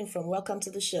you calling from? Welcome to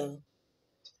the show.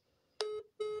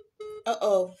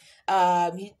 Uh-oh.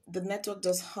 The network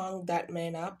just hung that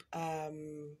man up.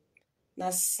 Now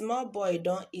small boy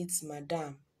don't eat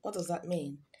madam. What does that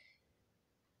mean?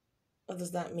 What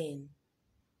does that mean?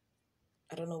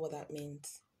 I don't know what that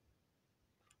means.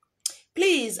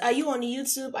 Please, are you on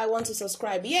YouTube? I want to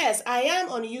subscribe. Yes, I am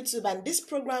on YouTube and this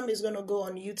program is going to go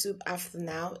on YouTube after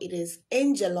now. It is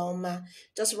Angeloma.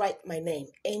 Just write my name,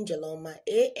 Angeloma,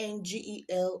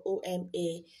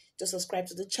 Angeloma. Just subscribe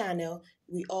to the channel.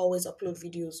 We always upload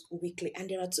videos weekly and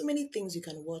there are too many things you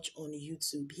can watch on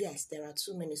YouTube. Yes, there are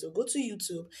too many. So go to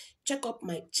YouTube, check out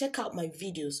my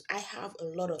videos. I have a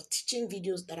lot of teaching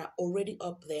videos that are already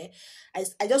up there.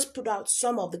 I just put out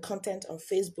some of the content on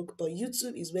Facebook, but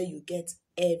YouTube is where you get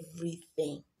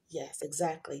everything. Yes,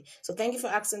 exactly. So thank you for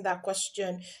asking that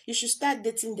question. You should start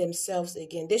dating themselves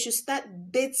again. They should start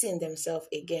dating themselves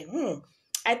again.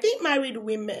 I think married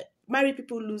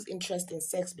people lose interest in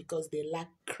sex because they lack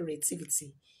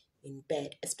creativity in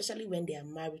bed, especially when they are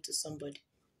married to somebody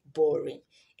boring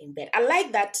in bed. I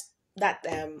like that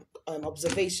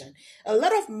observation. A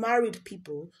lot of married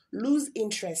people lose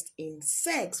interest in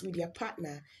sex with their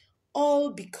partner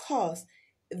all because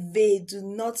they do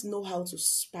not know how to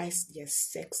spice their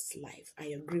sex life. I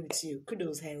agree with you.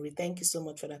 Kudos, Henry. Thank you so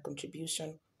much for that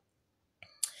contribution.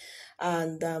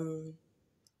 And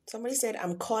somebody said,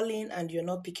 I'm calling and you're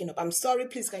not picking up. I'm sorry,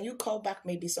 please, can you call back?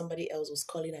 Maybe somebody else was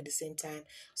calling at the same time.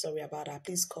 Sorry about that.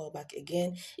 Please call back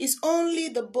again. It's only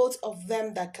the both of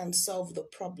them that can solve the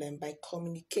problem by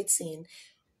communicating,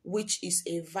 which is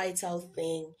a vital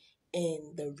thing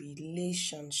in the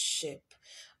relationship.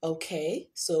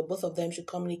 Okay, so both of them should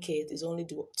communicate. It's only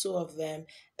the two of them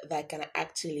that can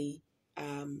actually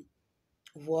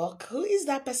work. Who is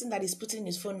that person that is putting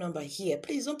his phone number here?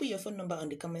 Please don't put your phone number on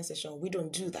the comment section. We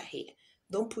don't do that here.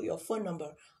 Don't put your phone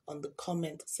number on the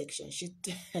comment section.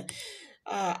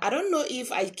 I don't know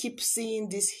if I keep seeing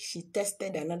this. She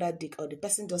tested another dick or the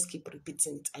person just keep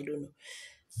repeating it. I don't know.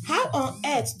 How on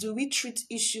earth do we treat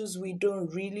issues we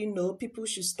don't really know? People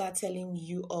should start telling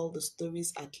you all the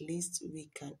stories. At least we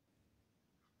can.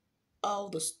 All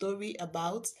the story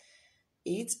about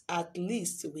it, at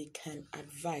least we can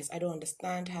advise. I don't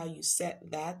understand how you said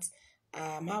that.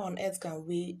 How on earth can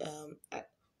we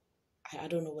I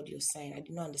don't know what you're saying. I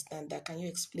did not understand that. Can you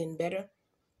explain better?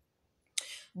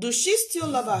 Does she still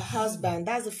love her husband?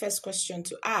 That's the first question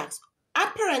to ask.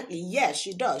 Apparently, yes,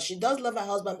 she does. She does love her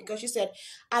husband because she said,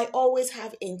 I always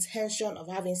have intention of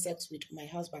having sex with my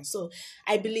husband. So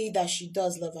I believe that she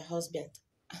does love her husband.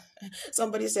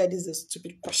 Somebody said this is a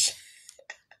stupid question.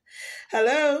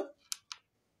 Hello?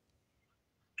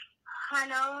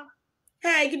 Hello.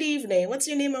 Hi, good evening. What's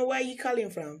your name and where are you calling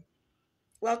from?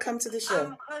 Welcome to the show.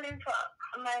 I'm calling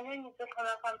from, my name is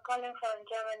Okola. I'm calling from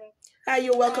Germany. Hi,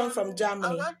 you're welcome from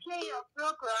Germany. I'm watching your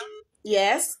program.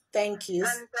 Yes, thank you.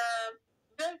 And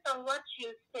based on what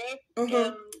you said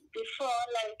before,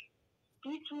 like,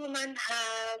 this woman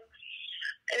has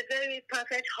a very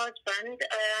perfect husband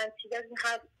and she doesn't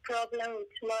have problem with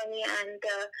money and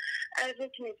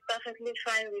everything is perfectly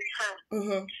fine with her.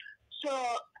 So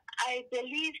I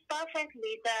believe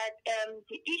perfectly that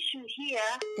the issue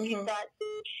here is that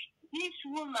this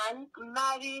woman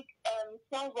married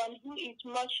someone who is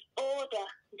much older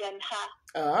than her.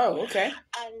 Oh, okay.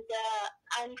 And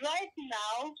right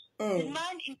now, the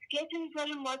man is getting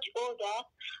very much older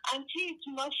and she is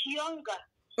much younger.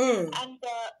 And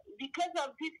because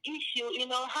of this issue,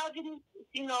 having,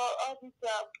 all this,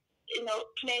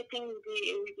 plaything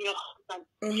with your husband,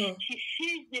 she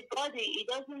sees the body. It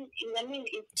doesn't,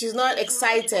 she's not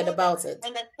excited about it.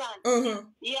 Understand?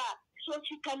 Yeah. So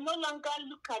she can no longer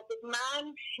look at the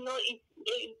man, it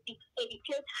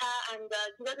irritates her and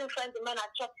she doesn't find the man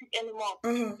attractive anymore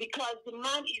because the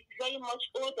man is very much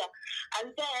older.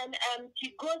 And then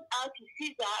she goes out to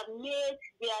see her mates,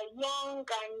 they are young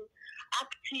and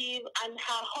active, and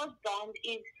her husband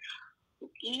is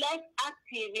less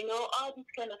active, all this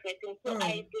kind of a thing. So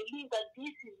I believe that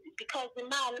this is because the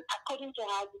man, according to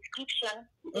her description,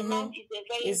 the man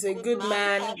is a good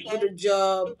man, good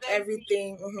job,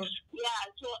 everything. Yeah,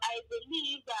 so I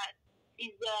believe that is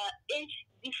age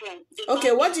different.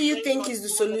 Okay, what do you think is the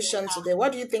solution today?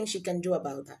 What do you think she can do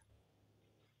about that?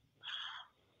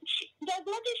 There's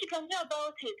nothing she can do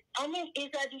about it. I mean,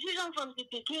 it's a decision from the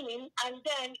beginning, and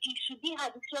then it should be her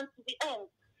decision to the end.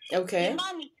 Okay. The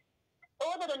man is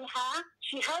older than her.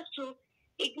 She has to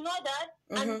ignore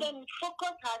that and then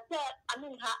focus her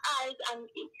eyes, and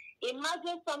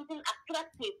imagine something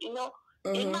attractive.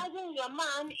 Imagine your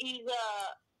man is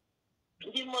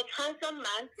the most handsome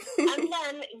man, and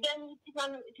then you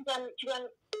can just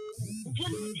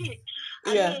cheat.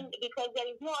 I mean, because there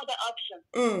is no other option.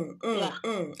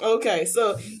 Okay,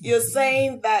 so you're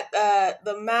saying that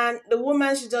the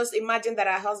woman should just imagine that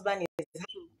her husband is.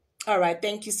 All right,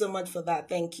 thank you so much for that.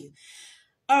 Thank you.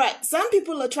 All right, some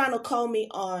people are trying to call me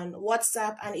on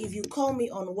WhatsApp, and if you call me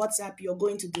on WhatsApp, you're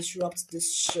going to disrupt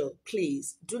this show.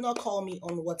 Please do not call me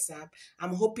on WhatsApp.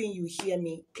 I'm hoping you hear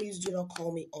me. Please do not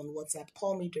call me on WhatsApp.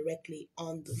 Call me directly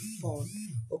on the phone.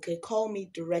 Okay, call me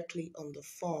directly on the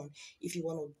phone if you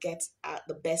want to get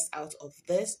the best out of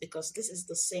this, because this is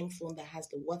the same phone that has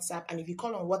the WhatsApp. And if you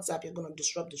call on WhatsApp, you're going to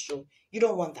disrupt the show. You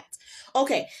don't want that.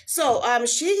 Okay, so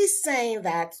she is saying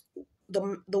that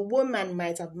the woman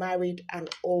might have married an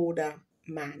older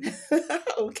man.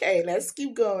 Okay, let's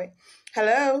keep going.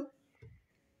 Hello?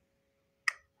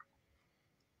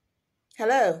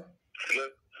 Hello?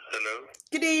 Hello?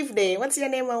 Good evening. What's your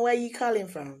name and where are you calling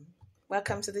from?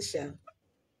 Welcome to the show.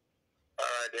 All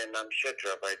right, then I'm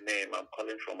Shedrack by name. I'm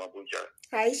calling from Abuja.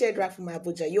 Hi, Shedrack from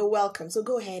Abuja. You're welcome. So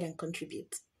go ahead and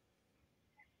contribute.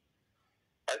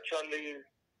 Actually,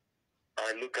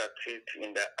 I look at it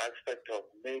in the aspect of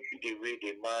maybe the way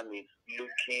the man is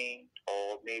looking,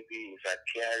 or maybe is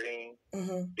appearing,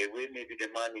 the way maybe the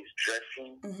man is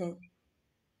dressing.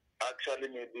 Actually,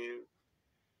 maybe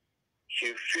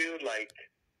she feel like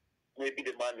maybe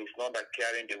the man is not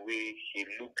appearing the way he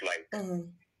look like.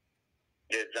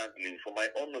 Exactly. For my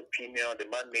own opinion, the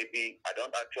man maybe, I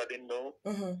don't actually know,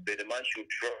 but the man should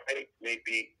try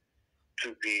maybe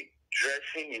to be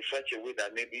dressing in such a way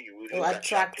that maybe you will look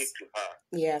attractive to her.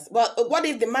 Yes. But what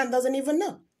if the man doesn't even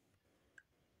know?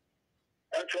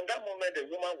 And from that moment, the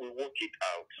woman will work it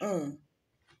out.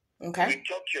 Okay. We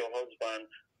talk to your husband.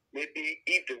 Maybe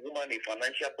if the woman is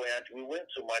financial buoyant, we went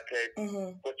to market,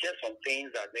 purchase some things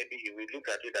that maybe he will look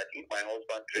at it that if my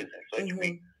husband dresses in such a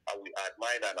way, I will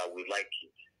admire and I will like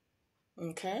it.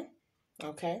 Okay.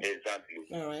 Okay. Exactly.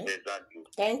 All right. Exactly.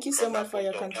 Thank you so much for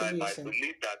your contribution. I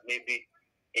believe that maybe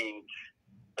in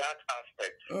that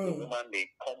aspect, the woman may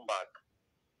come back,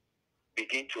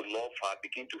 begin to love her,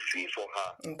 begin to feel for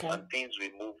her, and things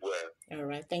will move well. All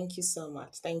right. Thank you so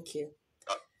much. Thank you.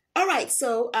 All right.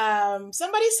 So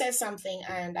somebody said something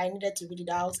and I needed to read it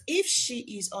out. If she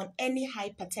is on any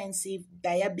hypertensive,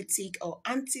 diabetic, or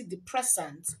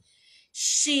antidepressant,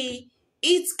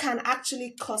 it can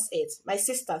actually cause it. My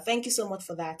sister, thank you so much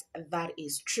for that. That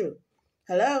is true.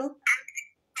 Hello?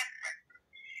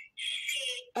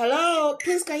 Hello,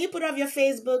 please can you put up your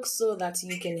Facebook so that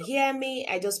you can hear me?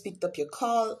 I just picked up your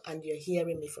call and you're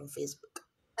hearing me from Facebook.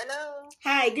 Hello.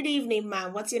 Hi, good evening,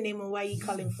 ma'am. What's your name and where are you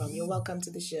calling from? You're welcome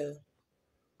to the show.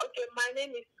 Okay, my name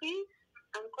is Peace.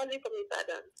 I'm calling from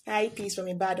Ibadan. Hi, Peace from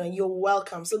Ibadan. You're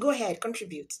welcome. So go ahead,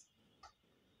 contribute.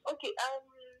 Okay,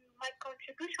 my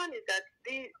contribution is that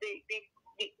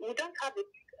we don't have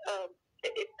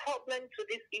a problem to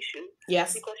this issue.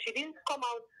 Yes. Because she didn't come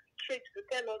out straight to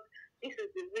tell us this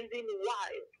is the reason why.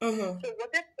 So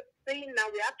whatever we're saying now,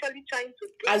 we're actually trying to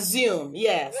assume,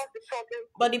 yes. What the problem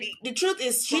but the truth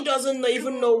is, she doesn't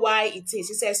even know why it is.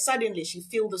 She says suddenly she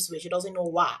feels this way. She doesn't know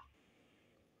why.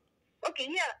 Okay,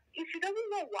 yeah. If she doesn't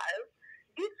know why,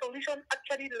 this solution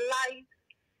actually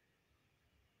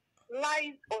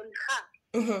lies on her,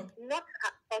 not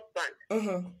her husband.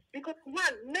 Because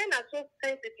men are so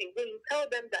sensitive when you tell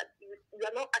them that you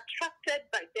are not attracted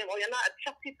by them or you're not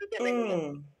attracted to them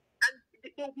anymore. And they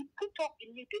will be put off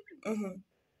immediately.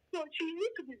 So she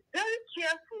needs to be very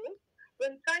careful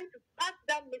when trying to pass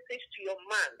that message to your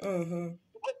man.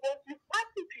 Because once you pass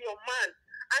it to your man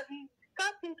and he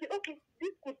starts thinking, okay,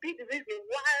 this could be the reason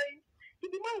why, the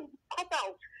man will cut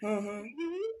out.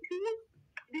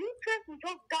 The interest will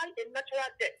just die a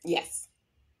natural death. Yes.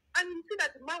 And you see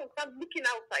that the man will start looking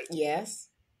outside.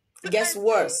 Yes. It gets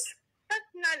worse.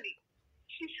 Personally,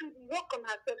 she should work on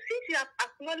herself. Since she has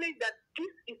acknowledged that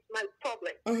this is my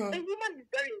problem, the woman is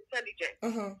very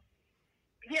intelligent.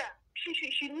 Yeah,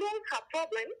 she knows her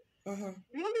problem.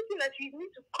 The only thing that she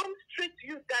needs to come straight to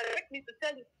you directly to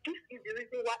tell you this is the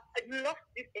reason why I lost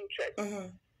this interest.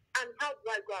 And how do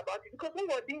I go about it? Because when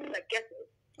we're doing like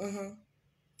getting.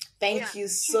 Thank you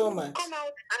so much. Come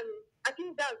out, and I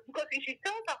think that because if she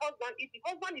tells her husband, if the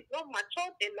husband is not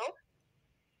matured enough,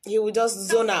 he will just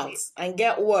zone out and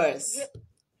get worse.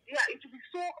 Yeah, it will be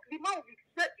so, the man will be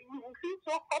we will feel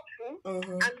so hopeful,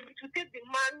 and it will take the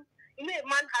man. A man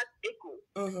has ego,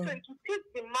 so it will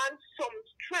take the man some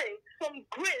strength, some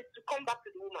grace to come back to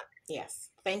the woman. Yes,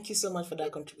 thank you so much for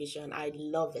that contribution. I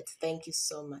love it. Thank you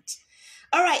so much.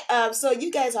 All right, so you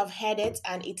guys have heard it,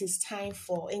 and it is time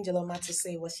for Angel Oma to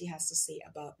say what she has to say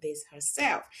about this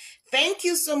herself. Thank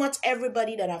you so much,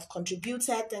 everybody that have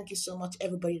contributed. Thank you so much,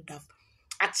 everybody that have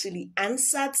actually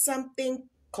answered something,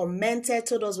 commented,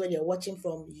 told us where you're watching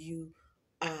from. You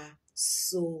are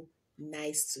so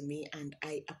nice to me, and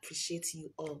I appreciate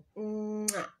you all.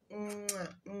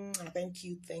 Thank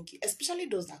you, especially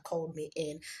those that called me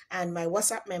in, and my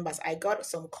WhatsApp members. I got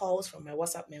some calls from my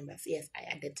WhatsApp members. Yes,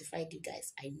 I identified you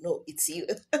guys. I know it's you.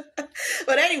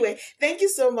 But anyway, thank you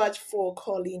so much for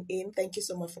calling in. Thank you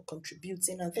so much for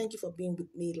contributing, and thank you for being with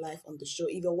me live on the show.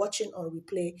 If you're watching on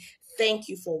replay, thank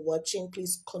you for watching.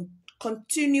 Please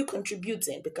continue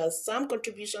contributing, because some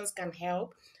contributions can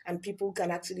help and people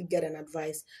can actually get an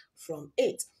advice from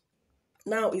it.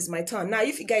 Now is my turn. Now,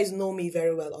 if you guys know me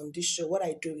very well on this show, what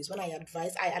I do is when I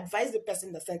advise the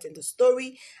person that sent in the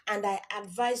story, and I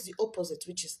advise the opposite,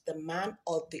 which is the man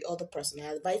or the other person.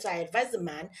 I advise the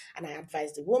man and I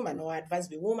advise the woman, or I advise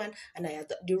the woman and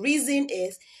the reason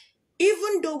is,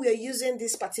 even though we are using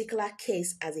this particular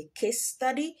case as a case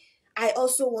study, I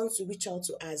also want to reach out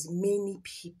to as many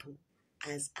people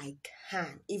as I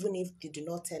can, even if they do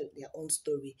not tell their own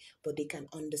story, but they can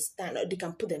understand, or they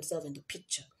can put themselves in the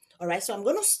picture. All right, so I'm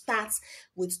going to start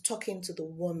with talking to the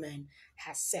woman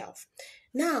herself.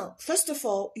 Now, first of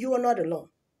all, you are not alone.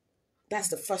 That's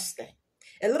the first thing.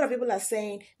 A lot of people are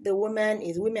saying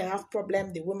women have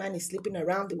problems, the woman is sleeping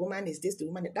around, the woman is this, the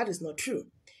woman, that is not true.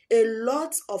 A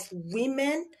lot of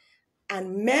women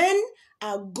and men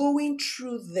are going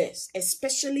through this,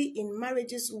 especially in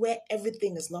marriages where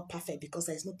everything is not perfect, because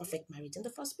there's no perfect marriage in the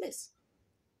first place.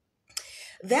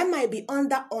 There might be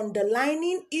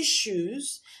underlying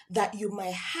issues that you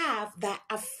might have that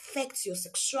affect your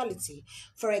sexuality.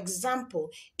 For example,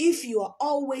 if you are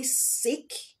always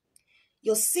sick,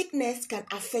 your sickness can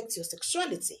affect your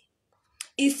sexuality.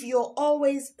 If you're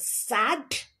always sad,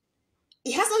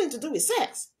 it has nothing to do with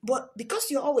sex, but because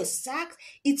you're always sad,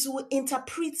 it will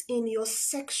interpret in your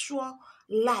sexual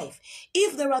life.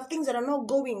 If there are things that are not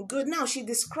going good, now she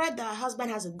described that her husband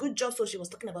has a good job, so she was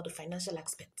talking about the financial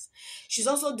aspects. She's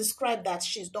also described that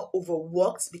she's not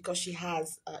overworked because she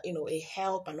has, a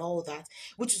help and all that,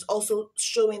 which is also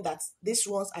showing that these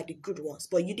ones are the good ones.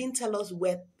 But you didn't tell us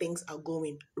where things are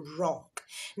going wrong.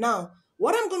 Now,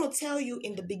 what I'm going to tell you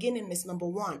in the beginning is, number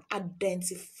one,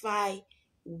 identify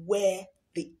where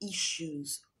the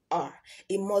issues are.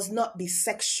 It must not be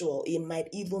sexual. It might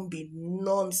even be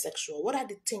non-sexual. What are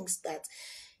the things that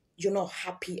you're not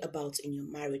happy about in your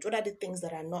marriage? What are the things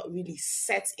that are not really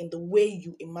set in the way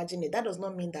you imagine it? That does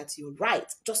not mean that you're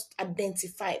right. Just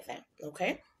identify them,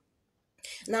 okay?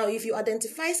 Now, if you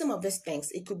identify some of these things,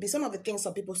 it could be some of the things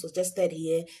some people suggested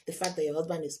here: the fact that your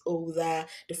husband is older,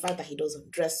 the fact that he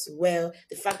doesn't dress well,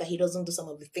 the fact that he doesn't do some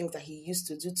of the things that he used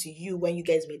to do to you when you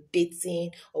guys were dating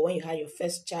or when you had your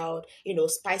first child,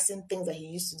 spicing things that he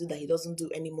used to do that he doesn't do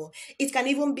anymore. It can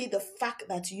even be the fact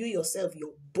that you yourself,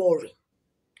 you're boring.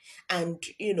 And,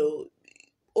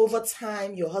 over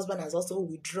time, your husband has also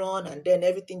withdrawn, and then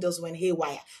everything just went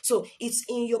haywire. So it's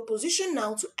in your position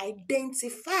now to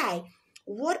identify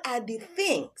what are the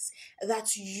things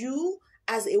that you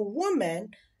as a woman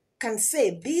can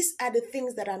say, these are the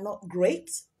things that are not great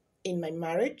in my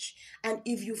marriage. And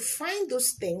if you find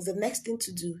those things, the next thing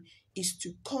to do is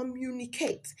to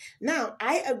communicate. Now,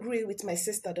 I agree with my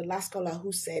sister, the last caller,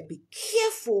 who said, be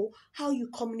careful how you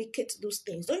communicate those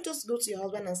things. Don't just go to your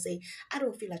husband and say, I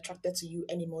don't feel attracted to you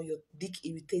anymore, your dick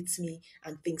irritates me,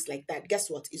 and things like that. Guess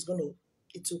what? It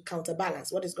will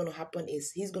counterbalance. What is going to happen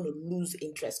is he's going to lose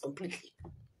interest completely.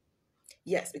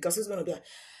 Yes, because he's going to be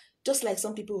just like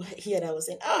some people here that were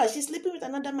saying, oh, she's sleeping with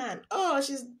another man. Oh,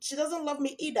 she doesn't love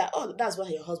me either. Oh, that's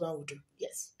what your husband would do.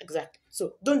 Yes, exactly.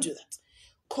 So don't do that.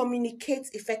 Communicate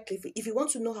effectively. If you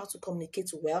want to know how to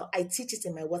communicate well, I teach it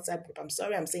in my WhatsApp group. I'm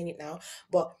sorry I'm saying it now,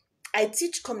 but I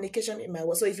teach communication in my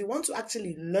WhatsApp. So if you want to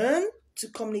actually learn to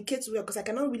communicate well, because I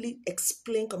cannot really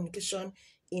explain communication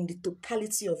in the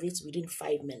totality of it within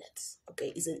 5 minutes.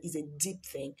 Okay, it's a deep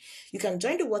thing. You can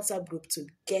join the WhatsApp group to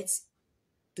get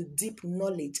the deep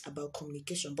knowledge about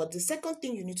communication. But the second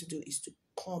thing you need to do is to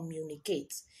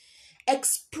communicate.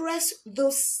 Express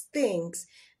those things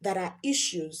that are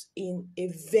issues in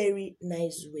a very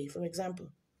nice way. For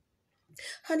example,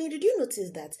 Honey, did you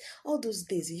notice that all those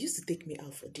days you used to take me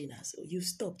out for dinner, so you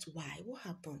stopped? Why? What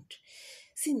happened?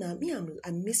 See now, me,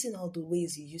 I'm missing all the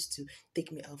ways you used to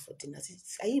take me out for dinner.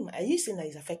 Are you saying that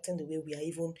it's affecting the way we are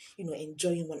even,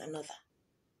 enjoying one another?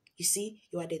 You see,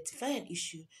 you identify an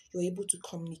issue, you're able to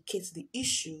communicate the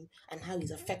issue and how it's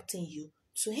affecting you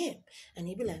to him. And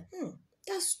he'll be like,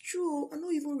 that's true. I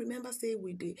don't even remember saying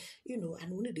we did,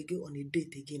 and we need to go on a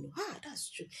date again. That's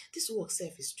true. This work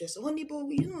self is stressful. Honey, but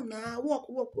work.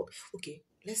 Okay,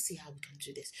 let's see how we can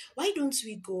do this. Why don't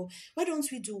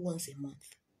we do once a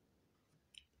month?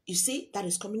 You see, that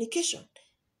is communication.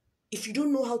 If you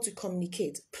don't know how to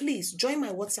communicate, please join my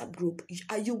WhatsApp group.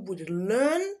 You would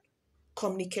learn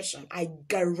communication. I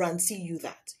guarantee you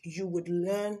that you would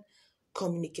learn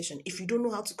communication. If you don't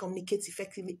know how to communicate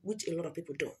effectively, which a lot of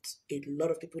people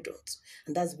don't,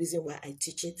 and that's the reason why I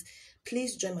teach it,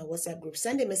 please join my WhatsApp group.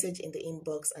 Send a message in the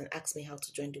inbox and ask me how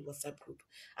to join the WhatsApp group.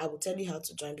 I will tell you how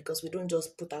to join, because we don't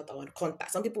just put out our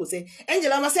contact. Some people will say,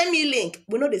 Angela, send me a link.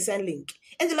 We know they send link.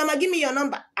 Angela, give me your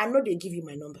number. I know they give you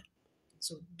my number.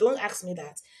 So don't ask me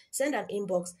that. Send an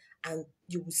inbox and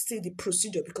you will see the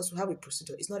procedure, because we have a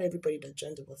procedure. It's not everybody that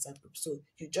joined the WhatsApp group. So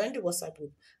you join the WhatsApp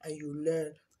group and you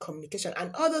learn communication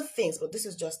and other things, but this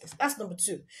is just this. That's number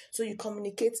 2. So you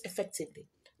communicate effectively.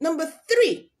 Number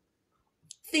 3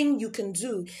 thing you can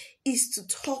do is to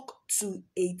talk to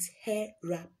a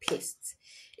therapist.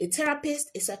 A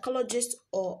therapist, a psychologist,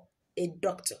 or a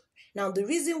doctor. Now, the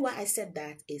reason why I said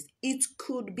that is it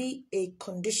could be a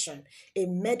condition, a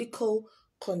medical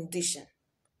condition.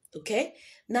 Okay?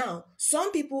 Now,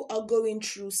 some people are going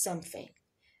through something.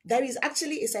 There is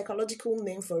actually a psychological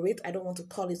name for it. I don't want to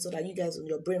call it so that you guys in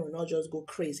your brain will not just go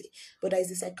crazy. But there is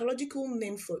a psychological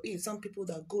name for it. Some people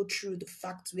that go through the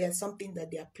fact where something that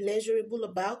they are pleasurable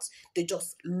about, they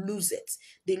just lose it.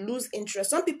 They lose interest.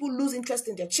 Some people lose interest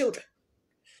in their children.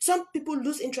 Some people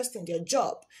lose interest in their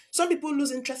job. Some people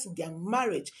lose interest in their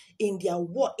marriage, in their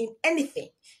work, in anything.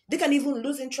 They can even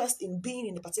lose interest in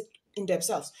being in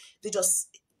themselves. They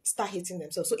just start hating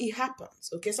themselves. So it happens,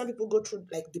 okay? Some people go through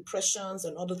like depressions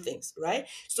and other things, right?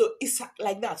 So it's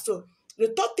like that. So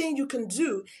the third thing you can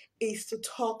do is to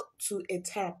talk to a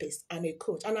therapist and a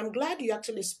coach. And I'm glad you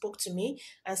actually spoke to me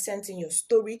and sent in your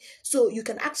story. So you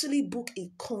can actually book a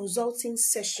consulting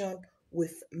session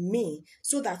with me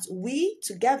so that we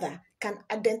together can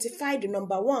identify the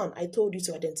number 1 I told you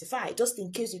to identify, just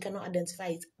in case you cannot identify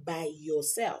it by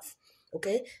yourself.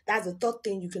 Okay, that's the third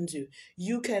thing you can do.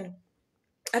 You can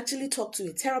actually talk to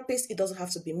a therapist. It doesn't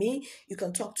have to be me. You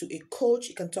can talk to a coach.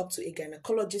 You can talk to a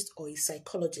gynecologist or a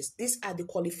psychologist. These are the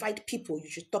qualified people you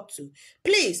should talk to.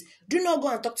 Please do not go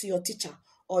and talk to your teacher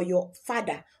or your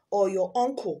father or your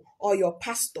uncle or your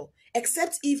pastor,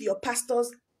 except if your pastors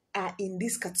are in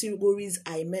these categories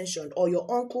I mentioned, or your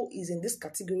uncle is in these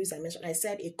categories I mentioned. I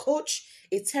said a coach,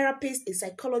 a therapist, a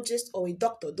psychologist, or a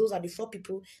doctor. Those are the 4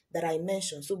 people that I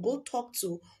mentioned. So go talk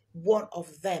to one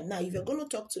of them. Now, if you're going to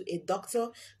talk to a doctor,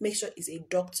 make sure it's a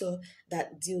doctor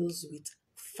that deals with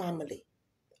family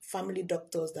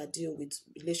doctors that deal with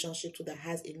relationships, so that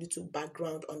has a little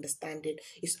background understanding.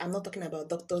 I'm not talking about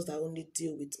doctors that only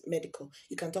deal with medical.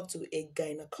 You can talk to a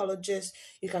gynecologist.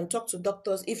 You can talk to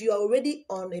doctors if you are already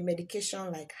on a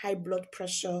medication like high blood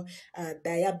pressure,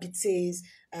 diabetes,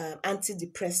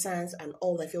 antidepressants, and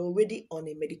all that. If you're already on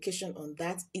a medication on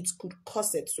that, it could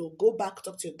cause it. So go back,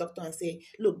 talk to your doctor and say,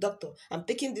 look, doctor, I'm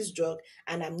taking this drug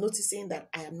and I'm noticing that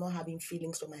I am not having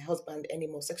feelings for my husband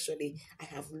anymore sexually. I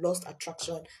have lost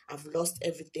attraction. I've lost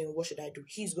everything. What should I do?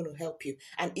 He's going to help you.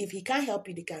 And if he can't help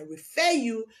you, they can refer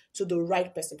you to the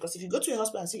right person. Because if you go to a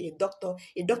hospital and see a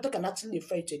doctor can actually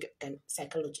refer you to a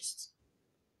psychologist.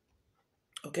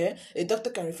 Okay, a doctor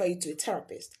can refer you to a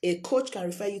therapist. A coach can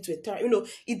refer you to a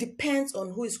therapist. It depends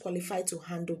on who is qualified to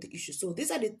handle the issue. So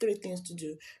these are the 3 things to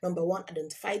do. Number 1,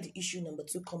 identify the issue. Number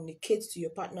 2, communicate to your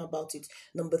partner about it.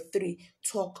 Number 3,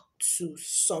 talk to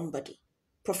somebody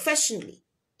professionally.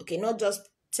 Okay, not just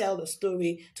tell the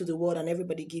story to the world and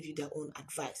everybody give you their own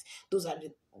advice. Those are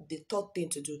the third thing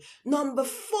to do. Number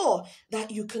 4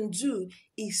 that you can do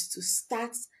is to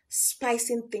start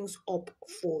spicing things up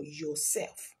for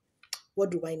yourself. What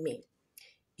do I mean?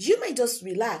 You might just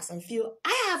relax and feel,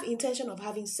 I have intention of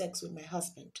having sex with my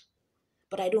husband,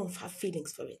 but I don't have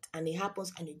feelings for it. And it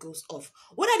happens and it goes off.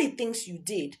 What are the things you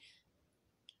did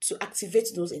to activate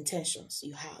those intentions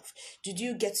you have? Did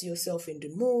you get yourself in the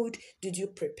mood? Did you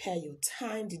prepare your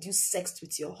time? Did you sex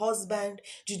with your husband?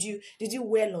 Did you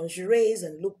wear lingeries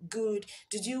and look good?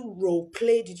 Did you role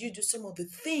play? Did you do some of the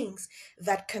things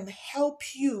that can help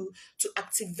you to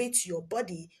activate your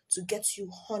body to get you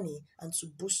horny and to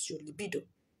boost your libido?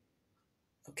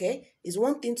 Okay, it's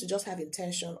one thing to just have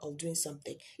intention of doing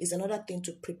something. It's another thing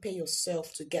to prepare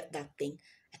yourself to get that thing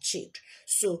achieved.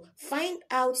 So find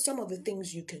out some of the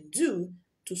things you can do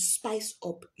to spice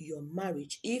up your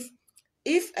marriage. If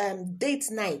date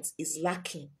night is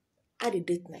lacking, add a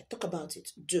date night. Talk about it.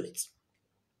 Do it.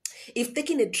 If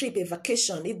taking a trip, a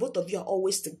vacation, if both of you are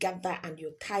always together and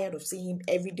you're tired of seeing him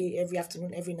every day, every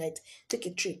afternoon, every night, take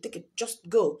a trip. Just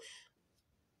go.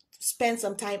 Spend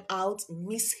some time out,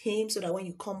 miss him, so that when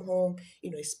you come home,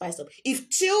 it's spiced up. If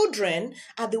children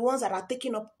are the ones that are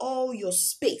taking up all your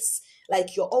space,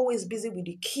 like you're always busy with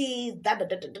the kids,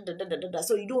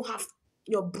 so you don't have,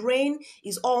 your brain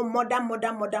is all mother,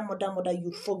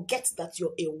 you forget that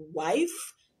you're a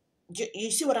wife. You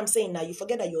see what I'm saying now? You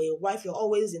forget that you're a wife, you're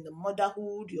always in the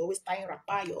motherhood, you're always tying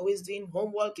wrapper, you're always doing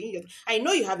homework. I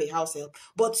know you have a house help,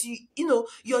 but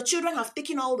your children have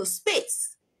taken all the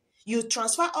space. You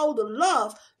transfer all the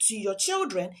love to your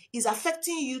children, is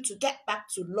affecting you to get back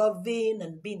to loving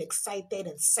and being excited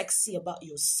and sexy about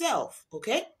yourself,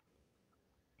 okay?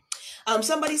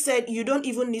 Somebody said you don't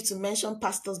even need to mention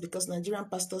pastors because Nigerian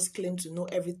pastors claim to know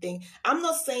everything. I'm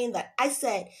not saying that. I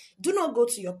said do not go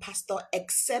to your pastor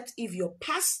except if your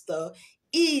pastor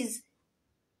is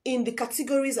in the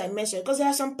categories I mentioned, because there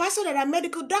are some pastors that are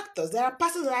medical doctors, there are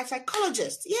pastors that are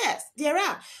psychologists. Yes, there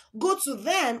are. Go to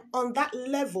them on that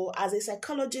level as a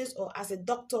psychologist or as a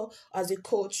doctor, or as a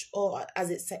coach, or as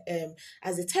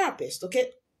a therapist. Okay,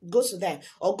 go to them,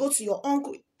 or go to your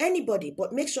uncle, anybody,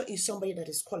 but make sure it's somebody that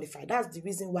is qualified. That's the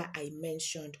reason why I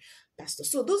mentioned pastor.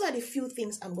 So those are the few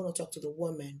things I'm going to talk to the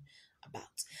woman about.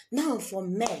 Now for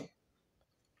men,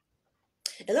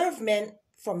 a lot of men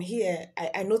from here,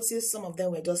 I noticed some of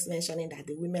them were just mentioning that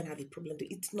the women have a problem.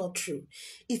 It's not true.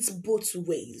 It's both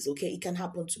ways, okay? It can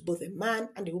happen to both a man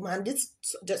and a woman. And this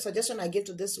suggestion I gave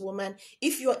to this woman,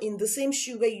 if you're in the same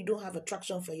shoe where you don't have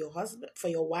attraction for your husband, for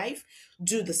your wife,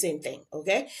 do the same thing,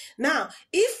 okay? Now,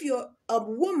 if you're a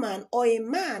woman or a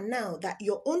man now that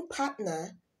your own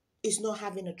partner is not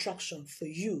having attraction for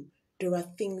you, there are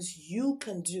things you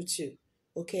can do too.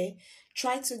 Okay,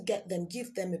 try to get them,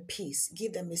 give them a peace,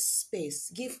 give them a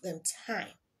space, give them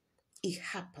time. It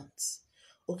happens.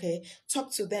 Okay,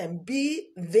 talk to them,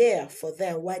 be there for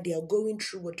them while they are going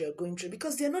through what they're going through,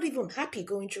 because they're not even happy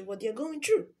going through what they're going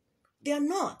through. They're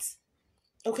not.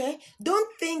 Okay,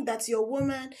 don't think that your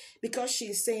woman, because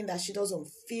she's saying that she doesn't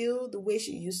feel the way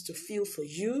she used to feel for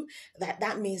you,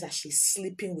 that means that she's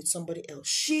sleeping with somebody else.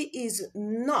 She is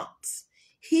not.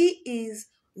 He is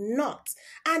not.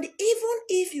 And even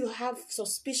if you have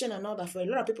suspicion and all that, for a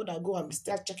lot of people that go and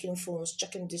start checking phones,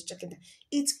 checking this, checking that,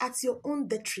 it's at your own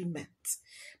detriment.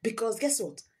 Because guess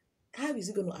what? How is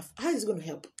it going to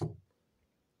help?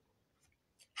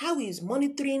 How is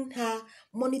monitoring her,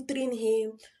 monitoring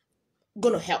him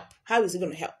going to help? How is it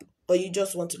going to help? Or you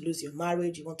just want to lose your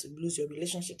marriage? You want to lose your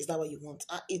relationship? Is that what you want?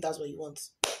 If that's what you want,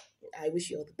 I wish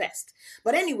you all the best.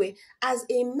 But anyway, as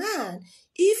a man,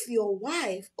 if your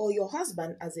wife or your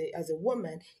husband as a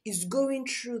woman is going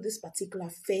through this particular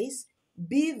phase,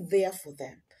 be there for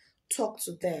them. Talk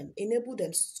to them, enable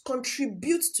them,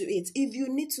 contribute to it. If you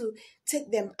need to take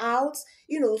them out,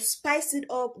 spice it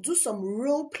up, do some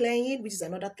role playing, which is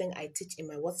another thing I teach in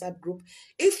my WhatsApp group.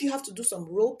 If you have to do some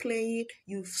role playing,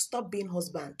 you stop being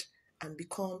husband and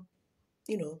become,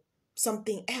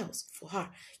 something else for her.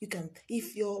 You can,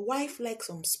 if your wife likes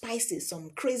some spices,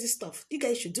 some crazy stuff, you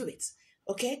guys should do it.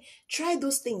 Okay, try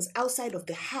those things outside of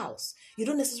the house. You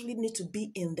don't necessarily need to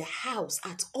be in the house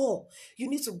at all. You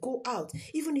need to go out.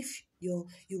 Even if you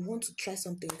want to try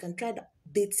something, you can try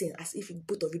dating as if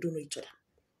both of you don't know each other.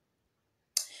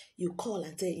 You call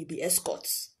and say you be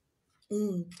escorts.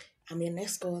 I'm an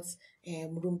escort.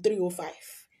 Room 305.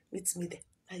 Meet me there.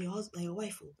 And your husband, your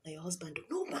wife, and your husband.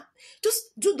 No, man.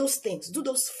 Just do those things. Do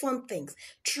those fun things.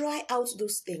 Try out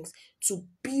those things to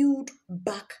build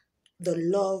back the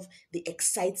love, the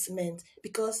excitement.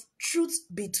 Because truth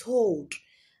be told,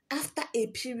 after a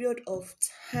period of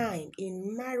time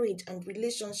in marriage and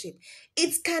relationship,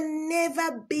 it can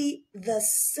never be the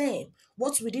same.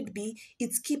 What would it be?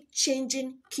 It keep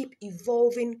changing, keep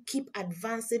evolving, keep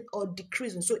advancing or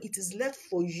decreasing. So it is left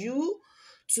for you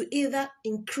to either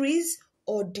increase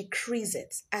or decrease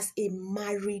it as a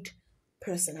married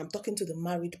person. I'm talking to the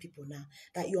married people now.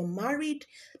 That you're married,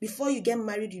 before you get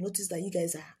married, you notice that you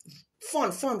guys are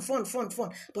fun.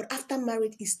 But after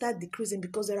marriage, it starts decreasing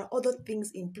because there are other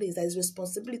things in place. There is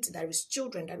responsibility, there is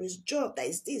children, there is job, there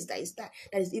is this, there is that,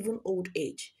 there is even old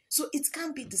age. So it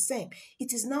can't be the same.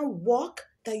 It is now work,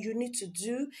 that you need to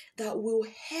do that will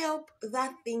help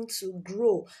that thing to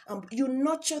grow. You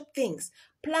nurture things.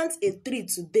 Plant a tree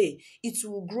today, it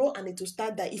will grow and it will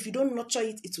start die. If you don't nurture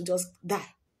it, it will just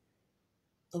die.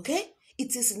 Okay?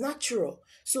 It is natural.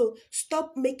 So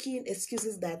stop making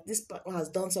excuses that this partner has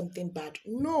done something bad.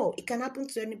 No, it can happen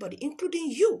to anybody,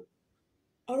 including you.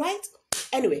 All right?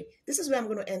 Anyway, this is where I'm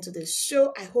going to end today's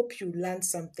show. I hope you learned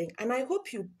something and I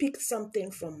hope you picked something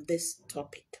from this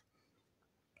topic.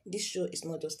 This show is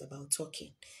not just about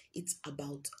talking, it's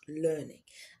about learning.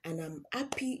 And I'm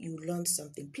happy you learned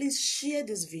something. Please share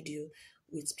this video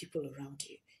with people around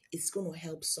you. It's going to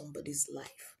help somebody's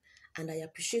life. And I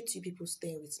appreciate you people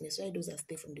staying with me. Especially those that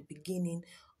stay from the beginning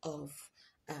of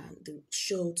the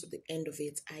show to the end of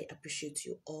it. I appreciate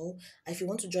you all. If you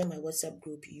want to join my WhatsApp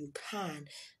group, you can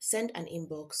send an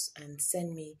inbox and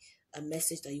send me a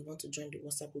message that you want to join the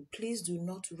WhatsApp group. Please do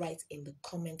not write in the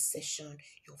comment section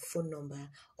your phone number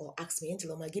or ask me,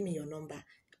 Angel Oma, give me your number,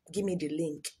 give me the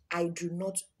link. I do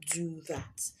not do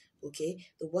that. Okay,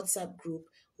 the WhatsApp group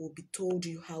will be told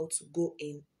you how to go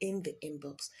in the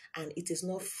inbox, and it is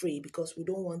not free because we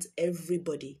don't want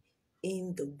everybody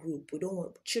in the group. We don't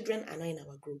want children are not in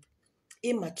our group,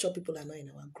 immature people are not in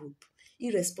our group,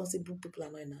 irresponsible people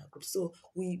are not in our group. So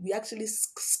we actually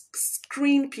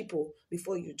screen people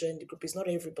before you join the group. It's not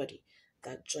everybody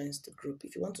that joins the group.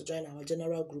 If you want to join our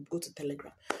general group, go to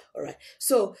Telegram. All right.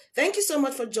 So thank you so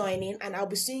much for joining, and I'll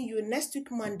be seeing you next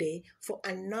week Monday for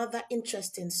another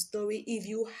interesting story. If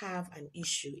you have an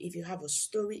issue, if you have a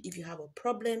story, if you have a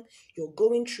problem you're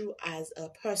going through as a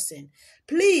person,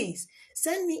 please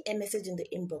send me a message in the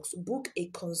inbox. Book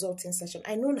a consulting session.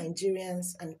 I know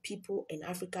Nigerians and people in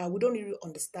Africa, we don't really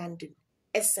understand the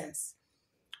essence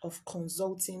of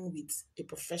consulting with a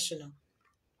professional.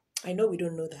 I know we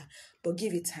don't know that, but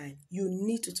give it time. You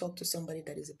need to talk to somebody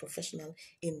that is a professional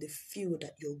in the field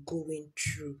that you're going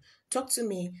through. Talk to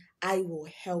me. I will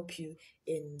help you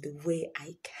in the way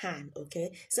I can,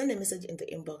 okay? Send a message in the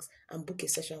inbox and book a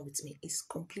session with me. It's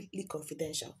completely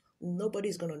confidential.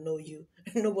 Nobody's going to know you.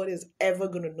 Nobody's ever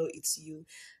going to know it's you.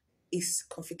 It's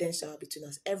confidential between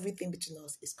us. Everything between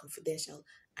us is confidential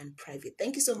and private.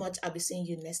 Thank you so much. I'll be seeing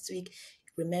you next week.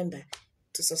 Remember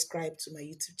to subscribe to my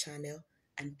YouTube channel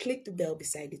and click the bell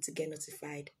beside it to get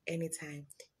notified anytime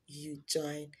you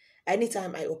join.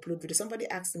 Anytime I upload video. Somebody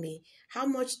asked me, how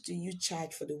much do you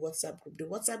charge for the WhatsApp group? The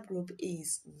WhatsApp group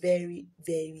is very,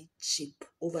 very cheap.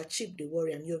 Over cheap, they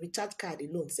worry. And your recharge card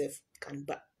alone can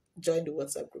join the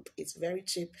WhatsApp group. It's very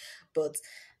cheap, but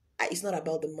it's not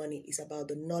about the money. It's about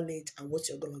the knowledge and what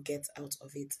you're going to get out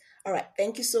of it. All right.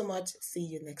 Thank you so much. See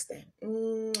you next time.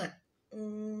 Mwah.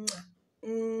 Mwah.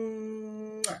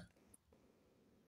 Mwah.